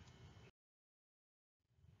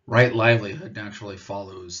 Right livelihood naturally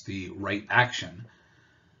follows the right action.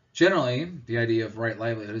 Generally, the idea of right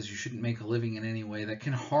livelihood is you shouldn't make a living in any way that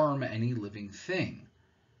can harm any living thing.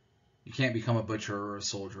 You can't become a butcher or a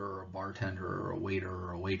soldier or a bartender or a waiter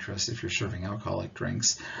or a waitress if you're serving alcoholic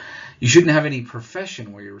drinks. You shouldn't have any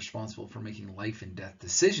profession where you're responsible for making life and death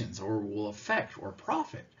decisions or will affect or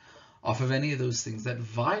profit off of any of those things that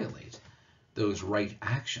violate those right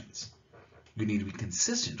actions. You need to be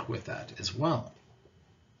consistent with that as well.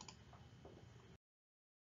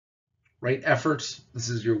 Right effort, this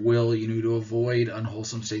is your will. You need to avoid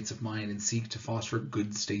unwholesome states of mind and seek to foster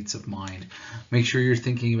good states of mind. Make sure you're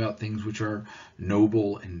thinking about things which are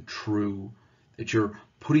noble and true, that you're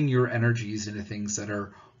putting your energies into things that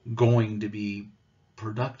are going to be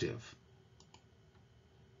productive.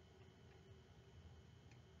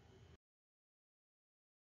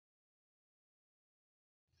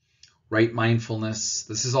 Right mindfulness,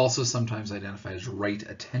 this is also sometimes identified as right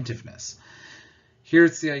attentiveness. Here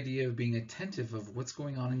it's the idea of being attentive of what's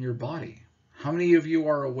going on in your body. How many of you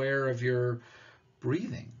are aware of your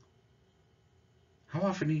breathing? How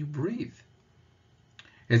often do you breathe?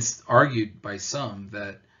 It's argued by some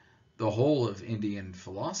that the whole of Indian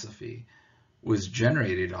philosophy was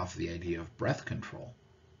generated off the idea of breath control.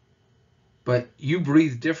 But you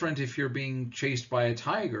breathe different if you're being chased by a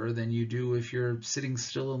tiger than you do if you're sitting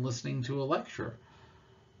still and listening to a lecture.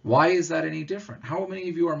 Why is that any different? How many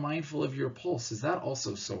of you are mindful of your pulse? Is that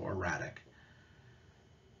also so erratic?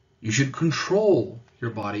 You should control your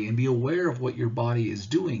body and be aware of what your body is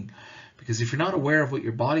doing, because if you're not aware of what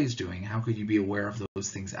your body is doing, how could you be aware of those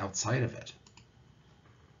things outside of it?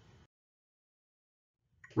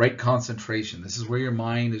 Right concentration. This is where your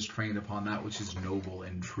mind is trained upon that which is noble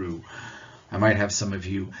and true. I might have some of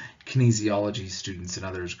you kinesiology students and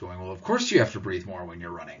others going, well, of course you have to breathe more when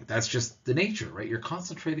you're running. That's just the nature, right? You're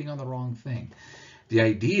concentrating on the wrong thing. The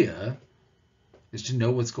idea is to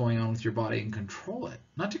know what's going on with your body and control it,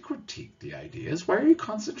 not to critique the ideas. Why are you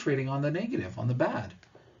concentrating on the negative, on the bad?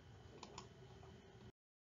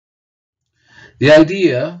 The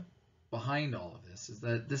idea behind all of this is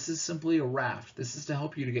that this is simply a raft. This is to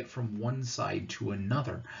help you to get from one side to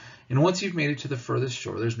another. And once you've made it to the furthest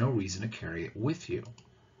shore, there's no reason to carry it with you.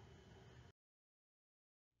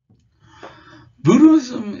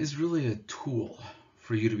 Buddhism is really a tool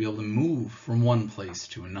for you to be able to move from one place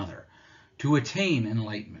to another, to attain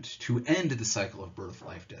enlightenment, to end the cycle of birth,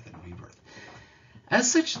 life, death, and rebirth.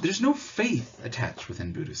 As such, there's no faith attached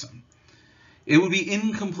within Buddhism. It would be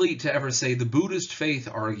incomplete to ever say the Buddhist faith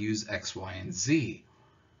argues X, Y, and Z,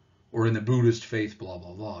 or in the Buddhist faith, blah,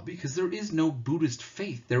 blah, blah, because there is no Buddhist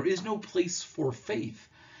faith. There is no place for faith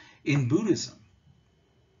in Buddhism.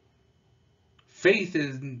 Faith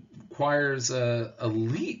requires a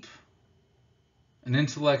leap, an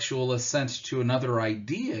intellectual assent to another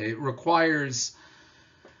idea. It requires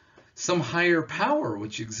some higher power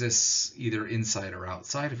which exists either inside or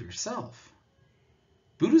outside of yourself.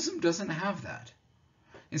 Buddhism doesn't have that.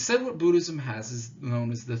 Instead, what Buddhism has is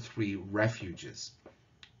known as the 3 refuges,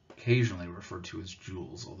 occasionally referred to as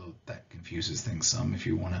jewels, although that confuses things some if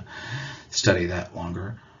you want to study that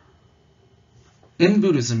longer. In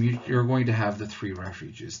Buddhism, you're going to have the 3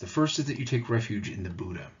 refuges. The first is that you take refuge in the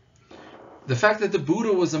Buddha. The fact that the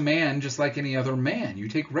Buddha was a man just like any other man, you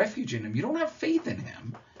take refuge in him. You don't have faith in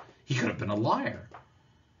him. He could have been a liar.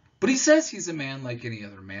 But he says he's a man like any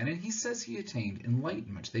other man, and he says he attained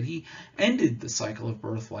enlightenment, that he ended the cycle of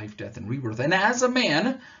birth, life, death, and rebirth. And as a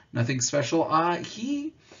man, nothing special,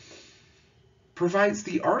 he provides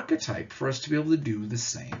the archetype for us to be able to do the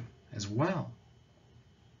same as well.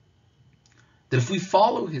 That if we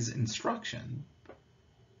follow his instruction,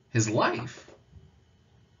 his life,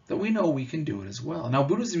 that we know we can do it as well. Now,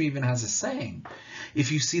 Buddhism even has a saying,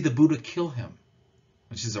 if you see the Buddha, kill him,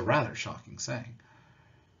 which is a rather shocking saying.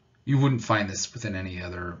 You wouldn't find this within any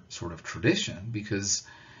other sort of tradition, because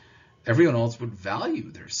everyone else would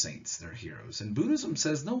value their saints, their heroes. And Buddhism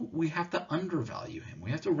says, no, we have to undervalue him.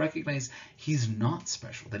 We have to recognize he's not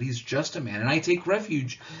special, that he's just a man. And I take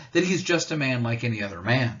refuge that he's just a man like any other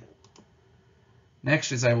man.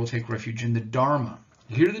 Next is I will take refuge in the Dharma.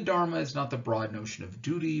 Here the Dharma is not the broad notion of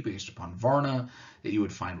duty based upon Varna that you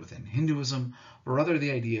would find within Hinduism, but rather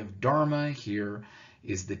the idea of Dharma here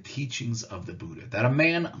is the teachings of the Buddha, that a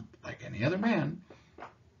man, like any other man,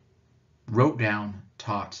 wrote down,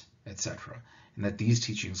 taught, etc., and that these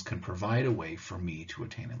teachings can provide a way for me to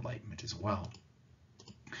attain enlightenment as well.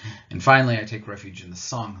 And finally, I take refuge in the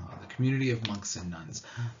Sangha, the community of monks and nuns,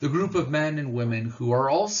 the group of men and women who are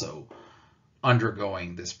also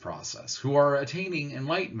undergoing this process, who are attaining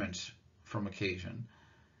enlightenment from occasion,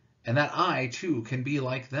 and that I, too, can be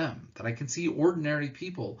like them, that I can see ordinary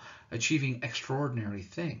people achieving extraordinary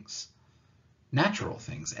things, natural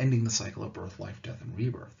things, ending the cycle of birth, life, death, and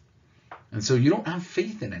rebirth. And so you don't have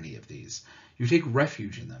faith in any of these. You take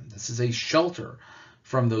refuge in them. This is a shelter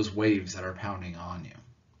from those waves that are pounding on you.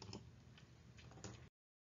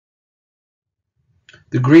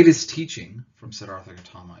 The greatest teaching from Siddhartha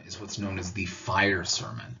Gautama is what's known as the fire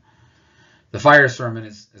sermon. The fire sermon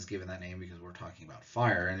is given that name because we're talking about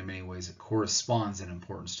fire, and in many ways it corresponds in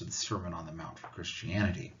importance to the Sermon on the Mount for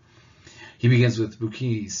Christianity. He begins with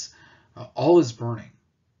Buki's, all is burning.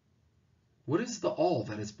 What is the all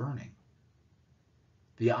that is burning?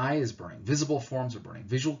 The eye is burning. Visible forms are burning.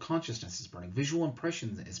 Visual consciousness is burning. Visual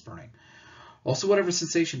impression is burning. Also, whatever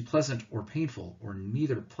sensation, pleasant or painful, or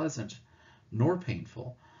neither pleasant nor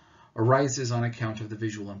painful, arises on account of the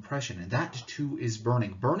visual impression, and that too is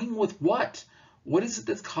burning. Burning with what? What is it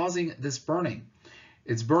that's causing this burning?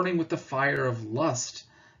 It's burning with the fire of lust,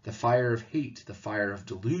 the fire of hate, the fire of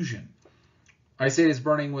delusion. I say it is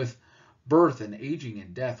burning with birth and aging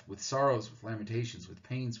and death, with sorrows, with lamentations, with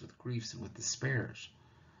pains, with griefs, and with despairs.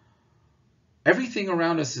 Everything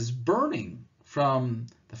around us is burning from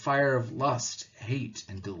the fire of lust, hate,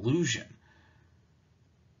 and delusion.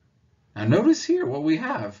 Now notice here what we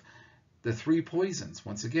have, the three poisons,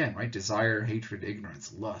 once again, right? Desire, hatred,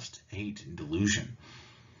 ignorance, lust, hate, and delusion.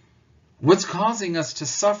 What's causing us to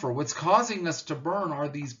suffer, what's causing us to burn are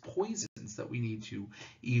these poisons that we need to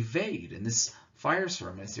evade. And this fire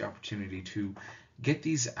sermon is the opportunity to get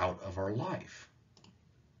these out of our life.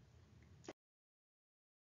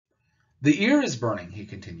 The ear is burning, he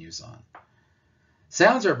continues on.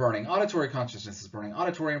 Sounds are burning. Auditory consciousness is burning.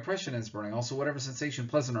 Auditory impression is burning. Also, whatever sensation,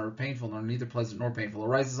 pleasant or painful, nor neither pleasant nor painful,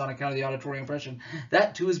 arises on account of the auditory impression,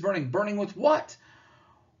 that too is burning. Burning with what?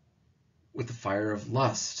 With the fire of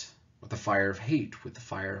lust, with the fire of hate, with the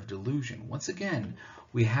fire of delusion. Once again,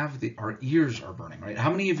 we have our ears are burning, right?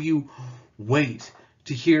 How many of you wait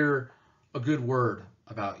to hear a good word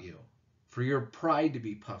about you, for your pride to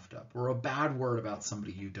be puffed up, or a bad word about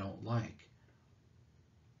somebody you don't like?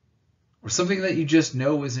 Or something that you just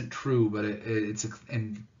know isn't true, but it's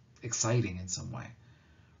exciting in some way.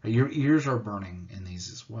 Right? Your ears are burning in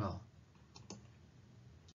these as well.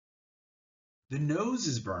 The nose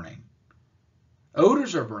is burning.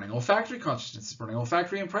 Odors are burning. Olfactory consciousness is burning.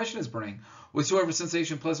 Olfactory impression is burning. Whatsoever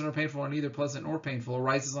sensation, pleasant or painful, or neither pleasant nor painful,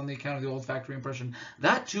 arises on the account of the olfactory impression,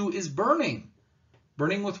 that too is burning.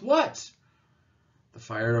 Burning with what? The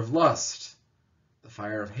fire of lust, the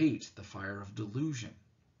fire of hate, the fire of delusion.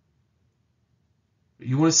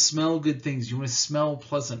 You want to smell good things. You want to smell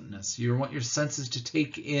pleasantness. You want your senses to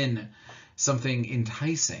take in something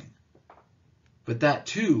enticing. But that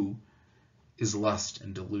too is lust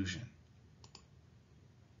and delusion.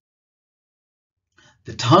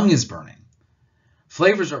 The tongue is burning.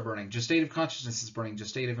 Flavors are burning. Gestative consciousness is burning.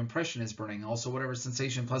 Gestative impression is burning. Also, whatever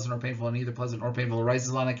sensation, pleasant or painful, and neither pleasant nor painful,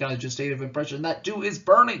 arises on account of gestative impression, that too is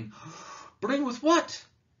burning. Burning with what?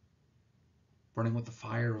 Burning with the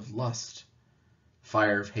fire of lust,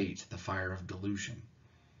 fire of hate, the fire of delusion.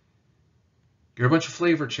 You're a bunch of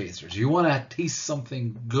flavor chasers. You want to taste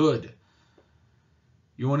something good.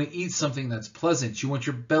 You want to eat something that's pleasant. You want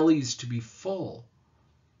your bellies to be full.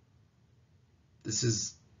 This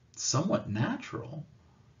is somewhat natural,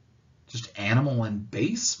 just animal and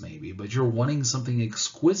base maybe, but you're wanting something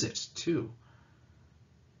exquisite too,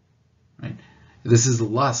 right? This is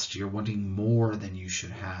lust. You're wanting more than you should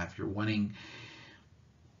have. You're wanting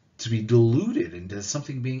to be deluded into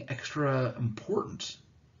something being extra important.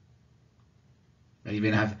 You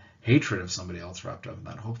even have hatred of somebody else wrapped up in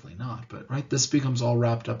that. Hopefully not, but right, this becomes all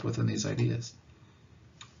wrapped up within these ideas.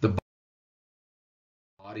 The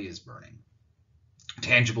body is burning.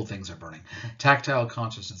 Tangible things are burning. Tactile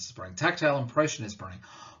consciousness is burning. Tactile impression is burning.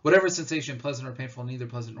 Whatever sensation, pleasant or painful, neither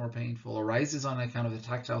pleasant nor painful, arises on account of the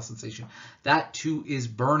tactile sensation, that too is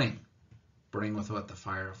burning. Burning with what? The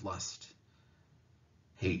fire of lust,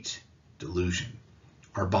 hate, delusion.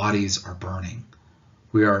 Our bodies are burning.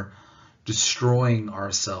 We are destroying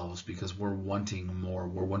ourselves because we're wanting more.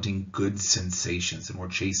 We're wanting good sensations, and we're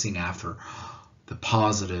chasing after the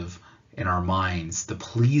positive in our minds, the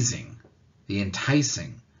pleasing, the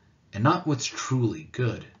enticing, and not what's truly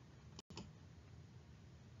good.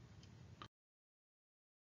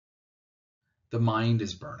 The mind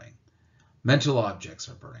is burning. Mental objects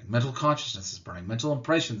are burning. Mental consciousness is burning. Mental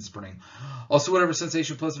impressions is burning. Also, whatever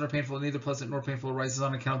sensation, pleasant or painful, neither pleasant nor painful, arises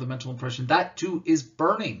on account of the mental impression, that too is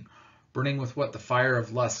burning. Burning with what? The fire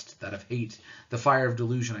of lust, that of hate, the fire of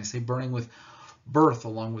delusion. I say burning with birth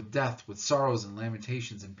along with death, with sorrows and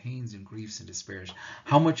lamentations and pains and griefs and despairs.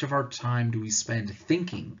 How much of our time do we spend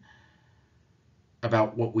thinking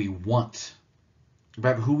about what we want,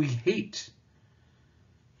 about who we hate,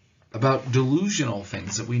 about delusional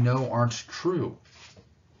things that we know aren't true?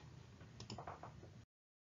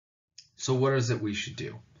 So what is it we should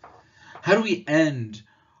do? How do we end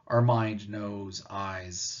our mind, nose,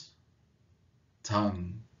 eyes,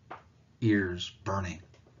 tongue, ears burning?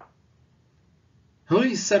 How do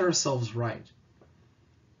we set ourselves right?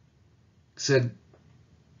 He said,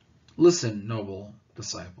 listen, noble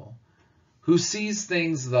disciple, who sees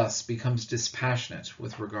things thus becomes dispassionate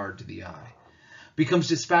with regard to the eye, becomes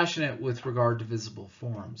dispassionate with regard to visible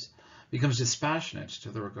forms, becomes dispassionate to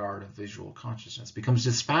the regard of visual consciousness, becomes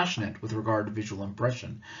dispassionate with regard to visual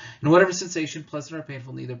impression. And whatever sensation, pleasant or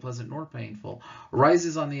painful, neither pleasant nor painful,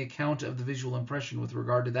 arises on the account of the visual impression with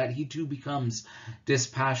regard to that, he too becomes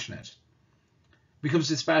dispassionate. Becomes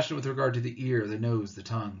dispassionate with regard to the ear, the nose, the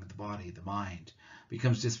tongue, the body, the mind.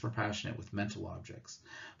 Becomes dispassionate with mental objects.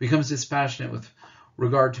 Becomes dispassionate with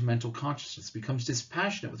regard to mental consciousness. Becomes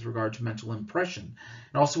dispassionate with regard to mental impression.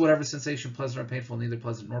 And also whatever sensation, pleasant or painful, neither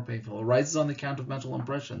pleasant nor painful, arises on the account of mental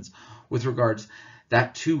impressions with regards,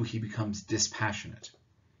 that too he becomes dispassionate.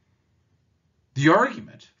 The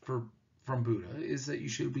argument from Buddha is that you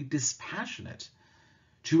should be dispassionate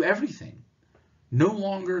to everything. No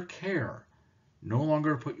longer care. No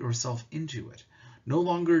longer put yourself into it. No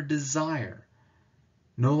longer desire.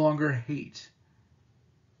 No longer hate.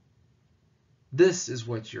 This is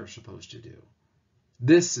what you're supposed to do.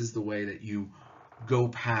 This is the way that you go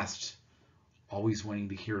past always wanting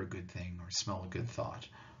to hear a good thing or smell a good thought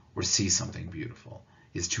or see something beautiful,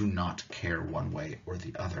 is to not care one way or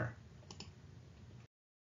the other.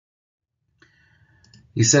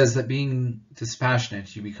 He says that being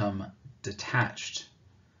dispassionate, you become detached.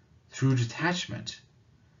 Through detachment,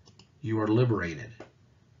 you are liberated.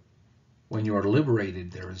 When you are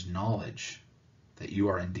liberated, there is knowledge that you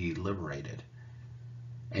are indeed liberated.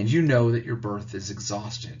 And you know that your birth is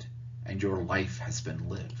exhausted and your life has been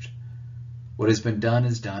lived. What has been done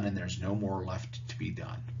is done, and there's no more left to be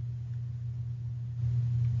done.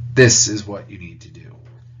 This is what you need to do.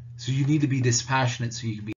 So you need to be dispassionate so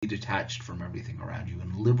you can be detached from everything around you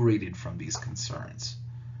and liberated from these concerns.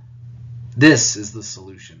 This is the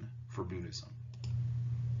solution for Buddhism.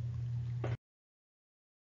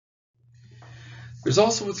 There's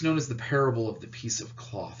also what's known as the parable of the piece of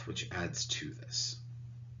cloth, which adds to this.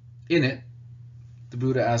 In it, the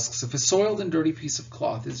Buddha asks, if a soiled and dirty piece of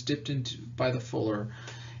cloth is dipped into by the fuller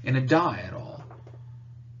in a dye at all,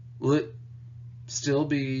 will it still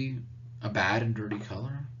be a bad and dirty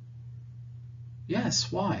color? Yes,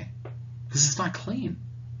 why? Because it's not clean.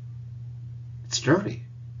 It's dirty.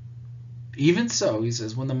 Even so, he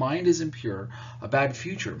says, when the mind is impure, a bad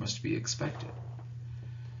future must be expected.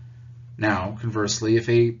 Now, conversely, if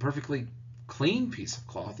a perfectly clean piece of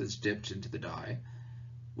cloth is dipped into the dye,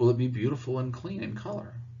 will it be beautiful and clean in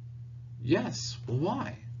color? Yes. Well,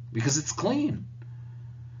 why? Because it's clean.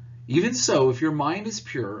 Even so, if your mind is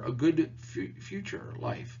pure, a good future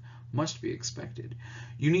life must be expected.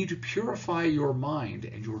 You need to purify your mind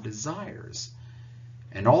and your desires,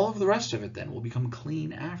 and all of the rest of it then will become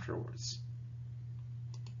clean afterwards.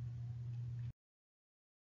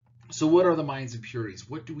 So what are the mind's impurities?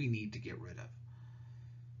 What do we need to get rid of?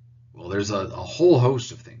 Well, there's a whole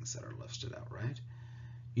host of things that are listed out, right?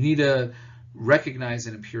 You need to recognize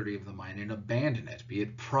an impurity of the mind and abandon it, be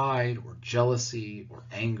it pride or jealousy or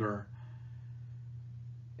anger.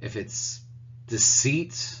 If it's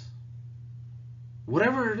deceit,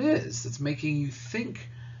 whatever it is that's making you think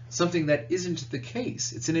something that isn't the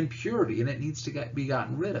case. It's an impurity and it needs to be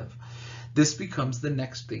gotten rid of. This becomes the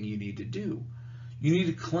next thing you need to do. You need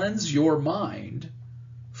to cleanse your mind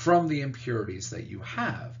from the impurities that you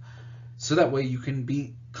have, so that way you can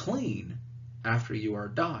be clean after you are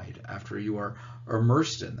died, after you are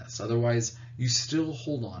immersed in this. Otherwise, you still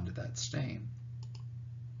hold on to that stain.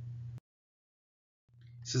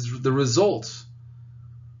 It says the result,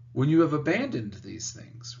 when you have abandoned these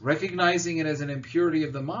things, recognizing it as an impurity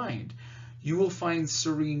of the mind, you will find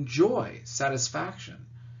serene joy, satisfaction,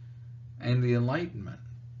 and the enlightenment.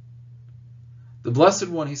 The Blessed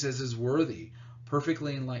One, he says, is worthy,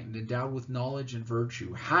 perfectly enlightened, endowed with knowledge and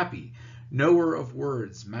virtue, happy, knower of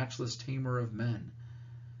words, matchless tamer of men,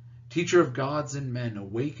 teacher of gods and men,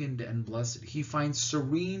 awakened and blessed. He finds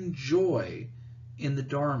serene joy in the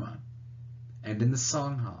Dharma and in the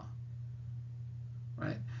Sangha.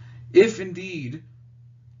 Right? If indeed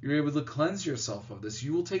you're able to cleanse yourself of this,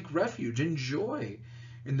 you will take refuge and joy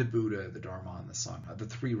in the Buddha, the Dharma, and the Sangha, the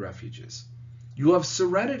three refuges. You will have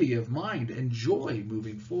serenity of mind and joy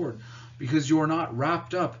moving forward because you are not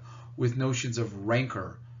wrapped up with notions of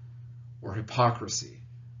rancor or hypocrisy.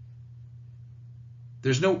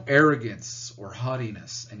 There's no arrogance or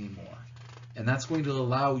haughtiness anymore, and that's going to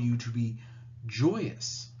allow you to be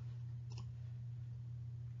joyous.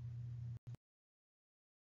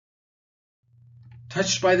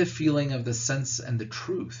 Touched by the feeling of the sense and the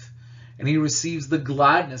truth, and he receives the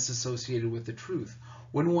gladness associated with the truth.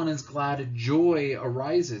 When one is glad, joy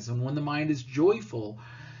arises, and when the mind is joyful,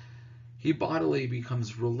 he bodily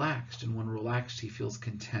becomes relaxed, and when relaxed, he feels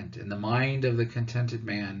content, and the mind of the contented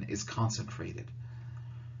man is concentrated.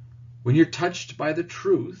 When you're touched by the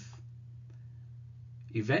truth,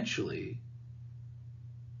 eventually,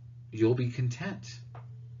 you'll be content.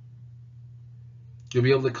 You'll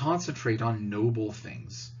be able to concentrate on noble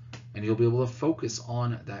things, and you'll be able to focus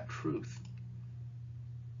on that truth.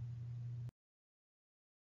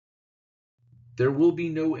 There will be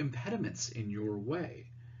no impediments in your way.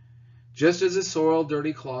 Just as a soiled,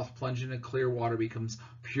 dirty cloth plunged into clear water becomes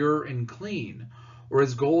pure and clean, or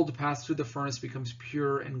as gold passed through the furnace becomes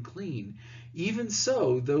pure and clean, even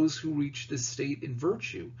so those who reach this state in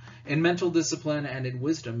virtue, in mental discipline, and in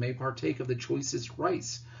wisdom may partake of the choicest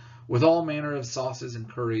rice, with all manner of sauces and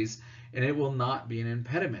curries, and it will not be an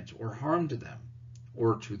impediment or harm to them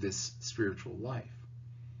or to this spiritual life.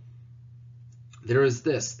 There is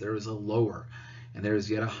a lower, and there is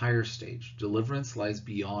yet a higher stage. Deliverance lies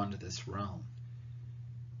beyond this realm.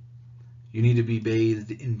 You need to be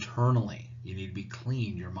bathed internally. You need to be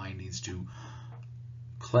clean. Your mind needs to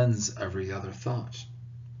cleanse every other thought.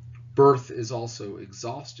 Birth is also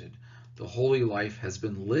exhausted. The holy life has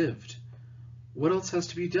been lived. What else has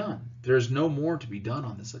to be done? There's no more to be done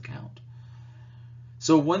on this account.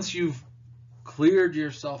 So once you've cleared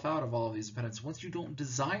yourself out of all of these impediments, once you don't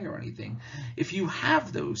desire anything, if you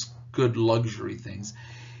have those good luxury things,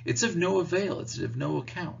 it's of no avail, it's of no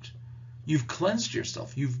account. You've cleansed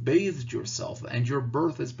yourself, you've bathed yourself, and your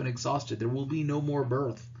birth has been exhausted. There will be no more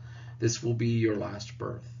birth. This will be your last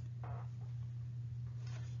birth.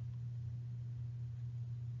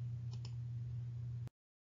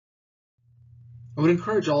 I would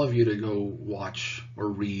encourage all of you to go watch or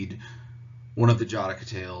read one of the Jataka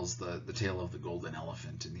tales, the tale of the golden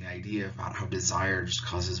elephant, and the idea about how desire just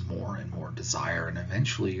causes more and more desire and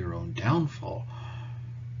eventually your own downfall,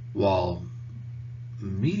 while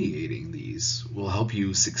mediating these will help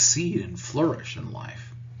you succeed and flourish in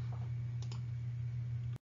life.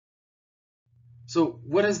 So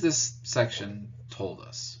what has this section told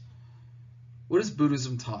us? What has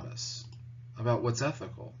Buddhism taught us about what's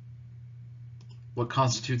ethical? What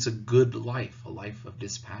constitutes a good life, a life of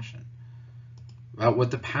dispassion? About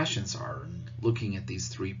what the passions are, and looking at these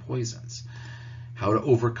three poisons, how to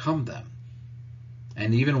overcome them,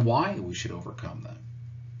 and even why we should overcome them.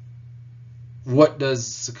 What does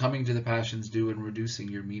succumbing to the passions do in reducing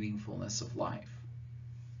your meaningfulness of life?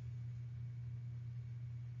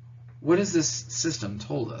 What has this system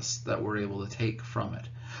told us that we're able to take from it?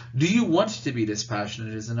 Do you want to be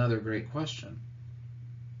dispassionate is another great question.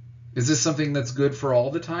 Is this something that's good for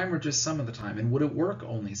all the time or just some of the time? And would it work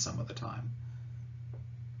only some of the time?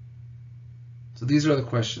 So these are the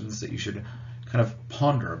questions that you should kind of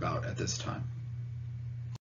ponder about at this time.